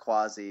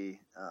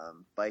ex-quasi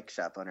bike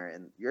shop owner,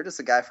 and you're just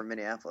a guy from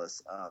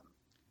Minneapolis.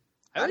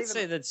 I would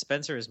say that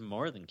Spencer is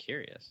more than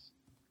curious.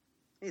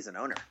 He's an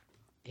owner.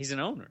 He's an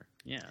owner,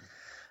 yeah.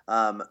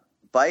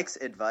 Bikes,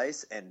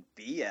 advice, and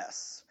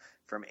BS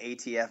from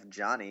ATF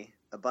Johnny.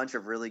 A bunch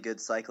of really good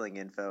cycling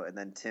info, and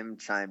then Tim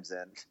chimes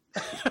in.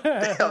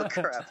 Oh,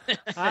 crap.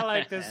 I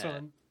like this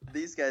one.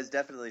 These guys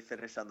definitely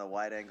finish on the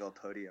wide-angle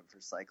podium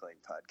for cycling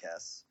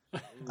podcasts.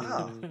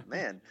 Oh,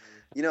 man.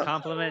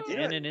 Compliment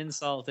and an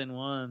insult in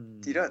one.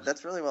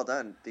 That's really well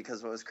done,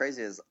 because what was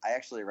crazy is I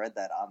actually read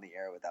that on the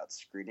air without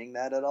screening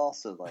that at all,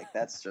 so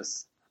that's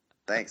just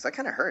thanks. That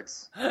kind of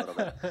hurts a little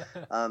bit.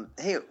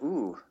 Hey,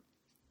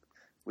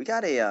 we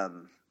got a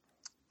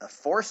a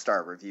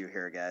 4-star review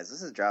here, guys.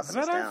 This is dropping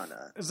us down.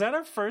 Is that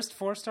our first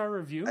 4-star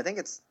review? I think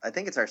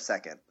it's our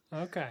second.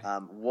 Okay.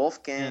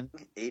 Wolfgang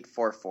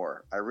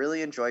 844. I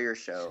really enjoy your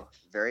show.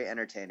 Very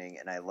entertaining,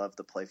 and I love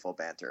the playful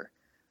banter.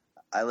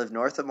 I live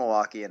north of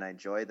Milwaukee, and I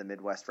enjoy the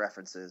Midwest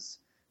references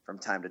from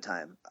time to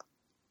time.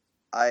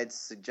 I'd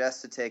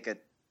suggest to take a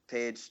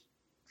page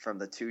from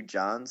the Two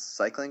Johns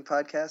cycling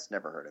podcast.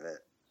 Never heard of it.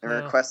 And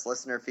request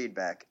listener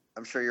feedback.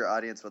 I'm sure your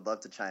audience would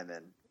love to chime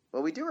in.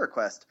 Well, we do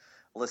request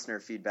listener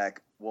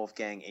feedback,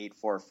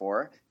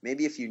 Wolfgang844.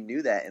 Maybe if you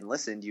knew that and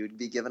listened, you'd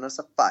be giving us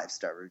a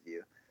 5-star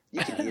review.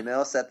 You can email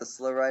us at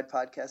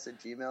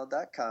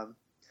theslowridepodcast@gmail.com.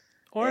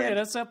 Or hit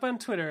us up on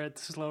Twitter at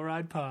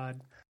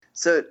slowridepod.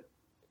 So,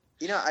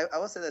 I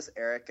will say this,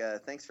 Eric.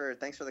 Thanks for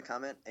the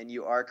comment, and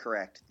you are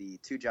correct. The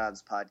Two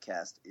Johns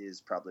podcast is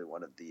probably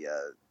one of the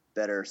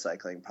better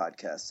cycling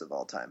podcasts of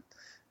all time,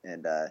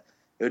 and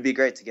it would be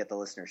great to get the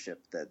listenership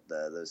that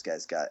those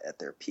guys got at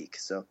their peak.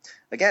 So,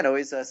 again,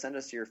 always send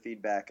us your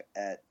feedback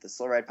at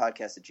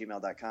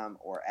theslowridepodcast@gmail.com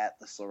or at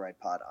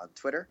theslowridepod on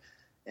Twitter.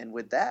 And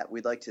with that,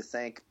 we'd like to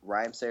thank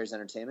Rhyme Sayers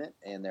Entertainment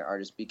and their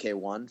artist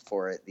BK1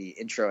 for the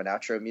intro and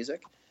outro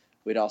music.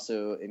 We'd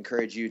also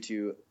encourage you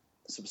to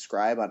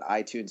subscribe on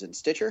iTunes and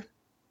Stitcher.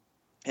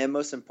 And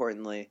most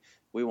importantly,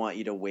 we want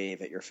you to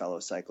wave at your fellow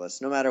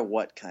cyclists. No matter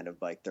what kind of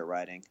bike they're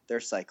riding,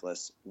 they're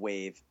cyclists.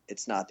 Wave.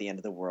 It's not the end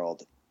of the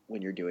world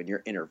when you're doing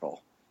your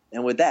interval.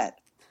 And with that,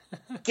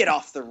 get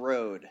off the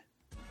road.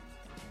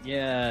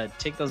 Yeah,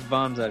 take those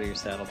bombs out of your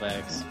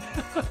saddlebags.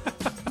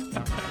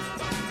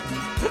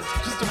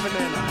 Just a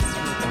banana.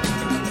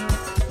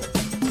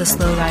 The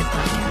Slow Ride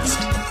Podcast.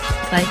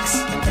 Bikes,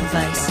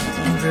 advice,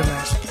 and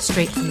rumors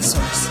straight from the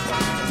source.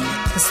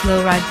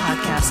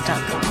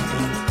 theslowridepodcast.com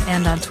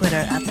and on Twitter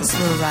at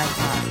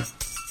theslowridepod.